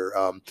wisdom here.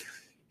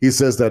 He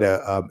says that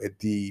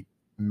the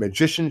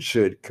magician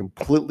should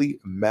completely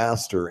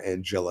master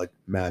angelic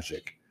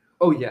magic.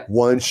 Oh yeah.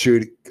 One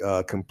should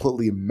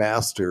completely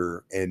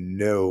master and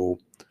know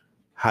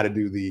how to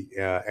do the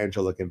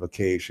angelic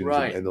invocations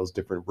and those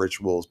different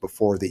rituals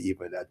before they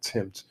even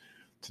attempt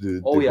to do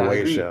the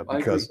Goetia,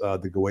 because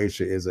the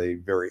Goetia is a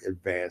very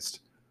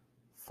advanced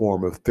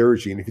form of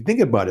theurgy. And if you think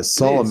about it,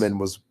 Solomon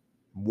was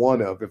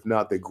one of, if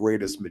not the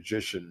greatest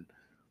magician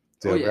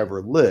to have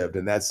ever lived.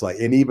 And that's like,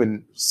 and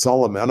even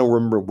Solomon, I don't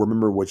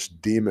remember which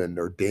demon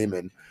or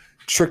Damon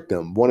tricked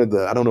him. One of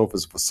the, I don't know if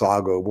it's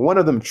Vasago, but one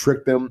of them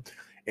tricked him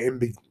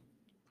and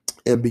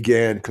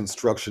began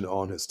construction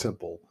on his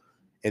temple.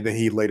 And then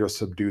he later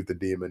subdued the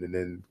demon and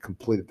then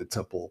completed the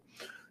temple.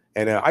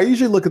 And I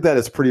usually look at that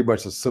as pretty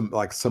much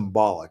like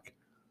symbolic.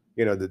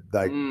 You know,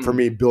 for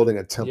me, building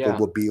a temple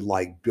would be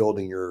like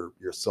building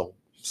yourself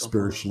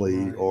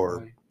spiritually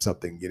or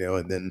something. You know,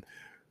 and then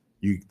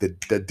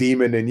the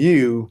demon in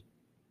you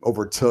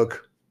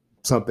overtook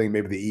something.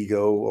 Maybe the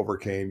ego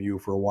overcame you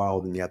for a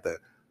while. Then you have to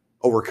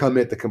overcome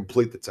it to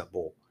complete the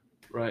temple.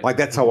 Right. Like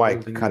that's how I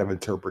kind of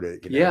interpret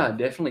it. You know? Yeah,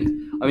 definitely.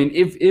 I mean,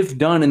 if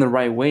done in the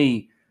right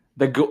way,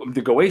 the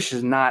Goetia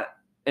is not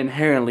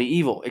inherently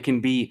evil. It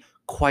can be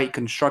quite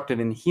constructive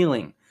and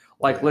healing.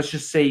 Like, let's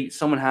just say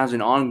someone has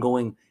an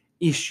ongoing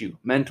issue,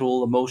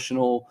 mental,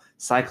 emotional,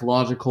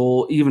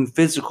 psychological, even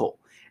physical,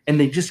 and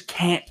they just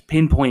can't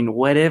pinpoint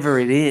whatever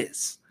it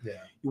is. Yeah.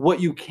 What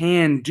you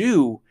can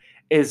do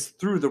is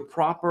through the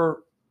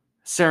proper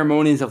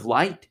ceremonies of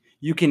light,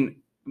 you can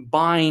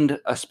bind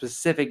a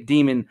specific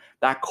demon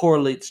that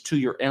correlates to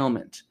your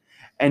ailment,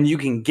 and you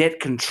can get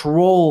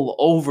control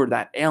over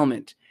that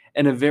ailment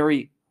in a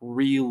very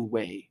real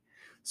way.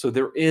 So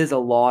there is a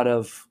lot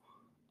of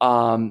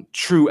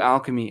true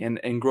alchemy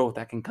and growth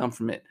that can come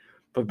from it.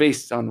 But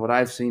based on what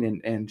I've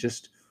seen and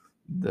just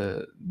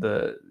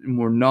the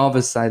more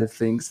novice side of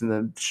things and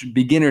the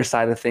beginner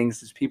side of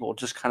things is people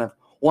just kind of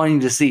wanting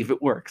to see if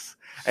it works.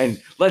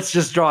 And let's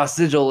just draw a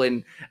sigil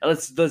and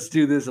let's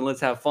do this and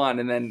let's have fun.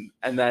 And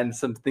then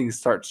some things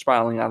start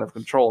spiraling out of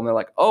control and they're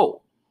like,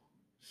 oh,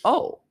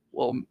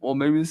 well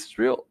maybe this is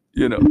real,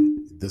 you know.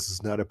 This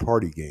is not a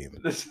party game.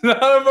 This is not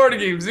a party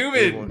game. Zoom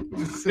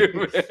in.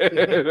 Zoom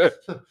in.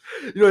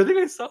 You know, I think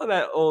I saw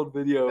that old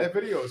video. That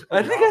video is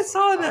I think awesome. I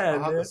saw that.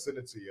 I'll have to send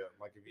it to you.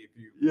 Like if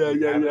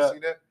you haven't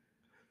seen it.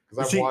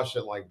 Because I've watched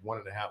it like one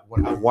and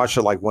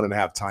a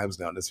half times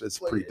now. And it's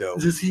pretty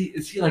dope. Is he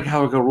like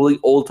how like a really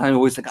old time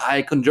voice, like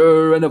I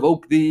conjure and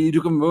evoke thee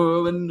to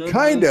convert? And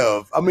kind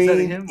of. I mean, is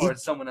that him or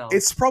someone else?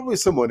 It's probably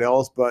someone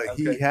else, but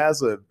he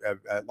has a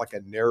like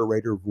a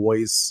narrator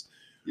voice.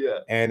 Yeah,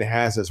 and it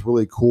has this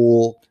really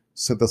cool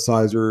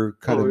synthesizer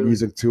kind of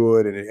music to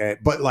it, and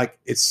but like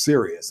it's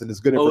serious and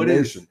it's good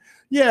information.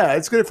 Yeah,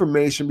 it's good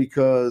information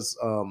because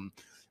when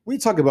you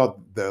talk about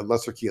the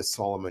Lesser Key of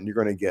Solomon, you're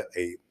going to get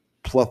a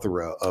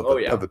plethora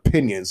of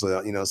opinions.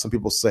 You know, some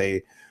people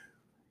say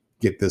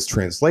get this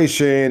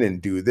translation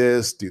and do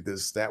this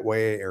that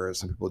way, or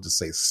some people just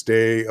say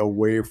stay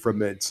away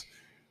from it,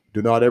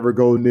 do not ever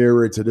go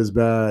near it. It is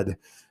bad.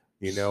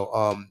 You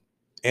know,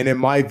 and in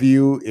my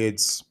view,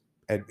 it's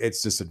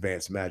just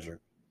advanced magic,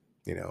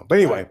 you know. But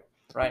anyway,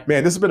 right.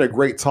 Man, this has been a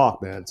great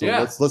talk, man.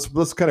 So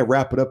let's kind of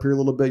wrap it up here a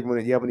little bit.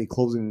 You have any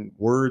closing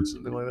words,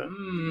 something like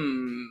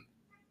that?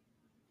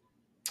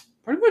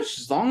 Pretty much,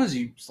 as long as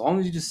you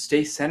just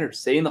stay centered,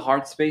 stay in the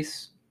heart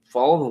space,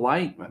 follow the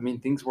light. I mean,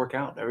 things work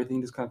out. Everything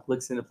just kind of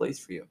clicks into place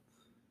for you.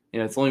 You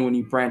know, it's only when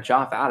you branch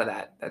off out of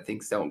that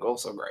things don't go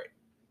so great.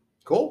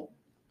 Cool.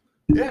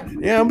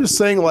 Yeah. I'm just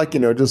saying, like, you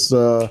know, just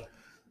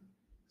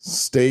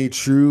stay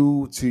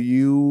true to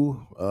you,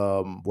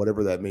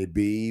 whatever that may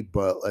be.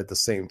 But at the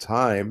same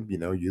time,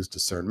 use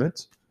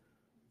discernment.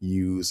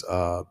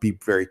 Be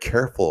very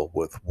careful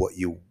with what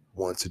you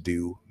want to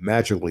do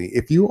magically.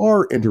 If you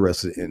are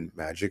interested in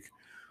magic,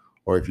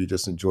 or if you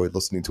just enjoyed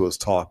listening to us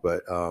talk,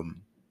 but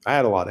I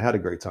had a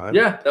great time.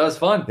 Yeah, that was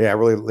fun. Yeah, I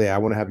want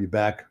to have you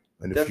back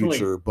in the Definitely.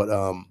 future.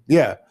 But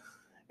yeah.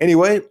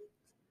 Anyway,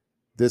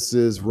 this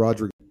is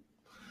Roderick.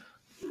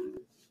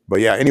 But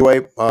yeah,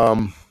 anyway,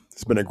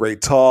 it's been a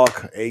great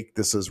talk.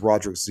 This is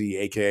Roderick Z,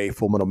 aka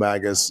Full Metal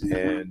Magus,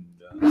 and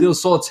Theo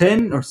Salt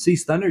 10 or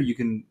Cease Thunder. You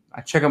can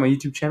check out my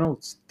YouTube channel.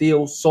 It's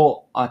Theo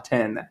Salt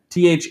 10.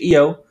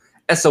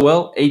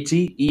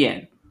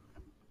 TheoSolaten.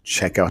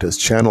 check out his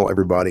channel,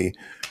 everybody.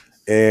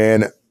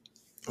 And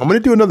I'm going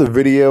to do another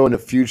video in the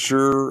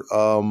future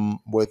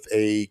with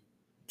a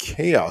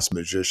chaos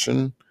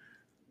magician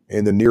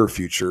in the near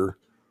future.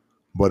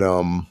 But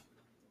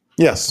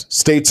yes,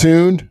 stay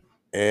tuned,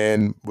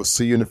 and we'll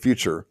see you in the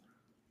future.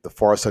 The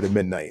Far Side of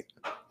Midnight.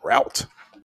 We're out.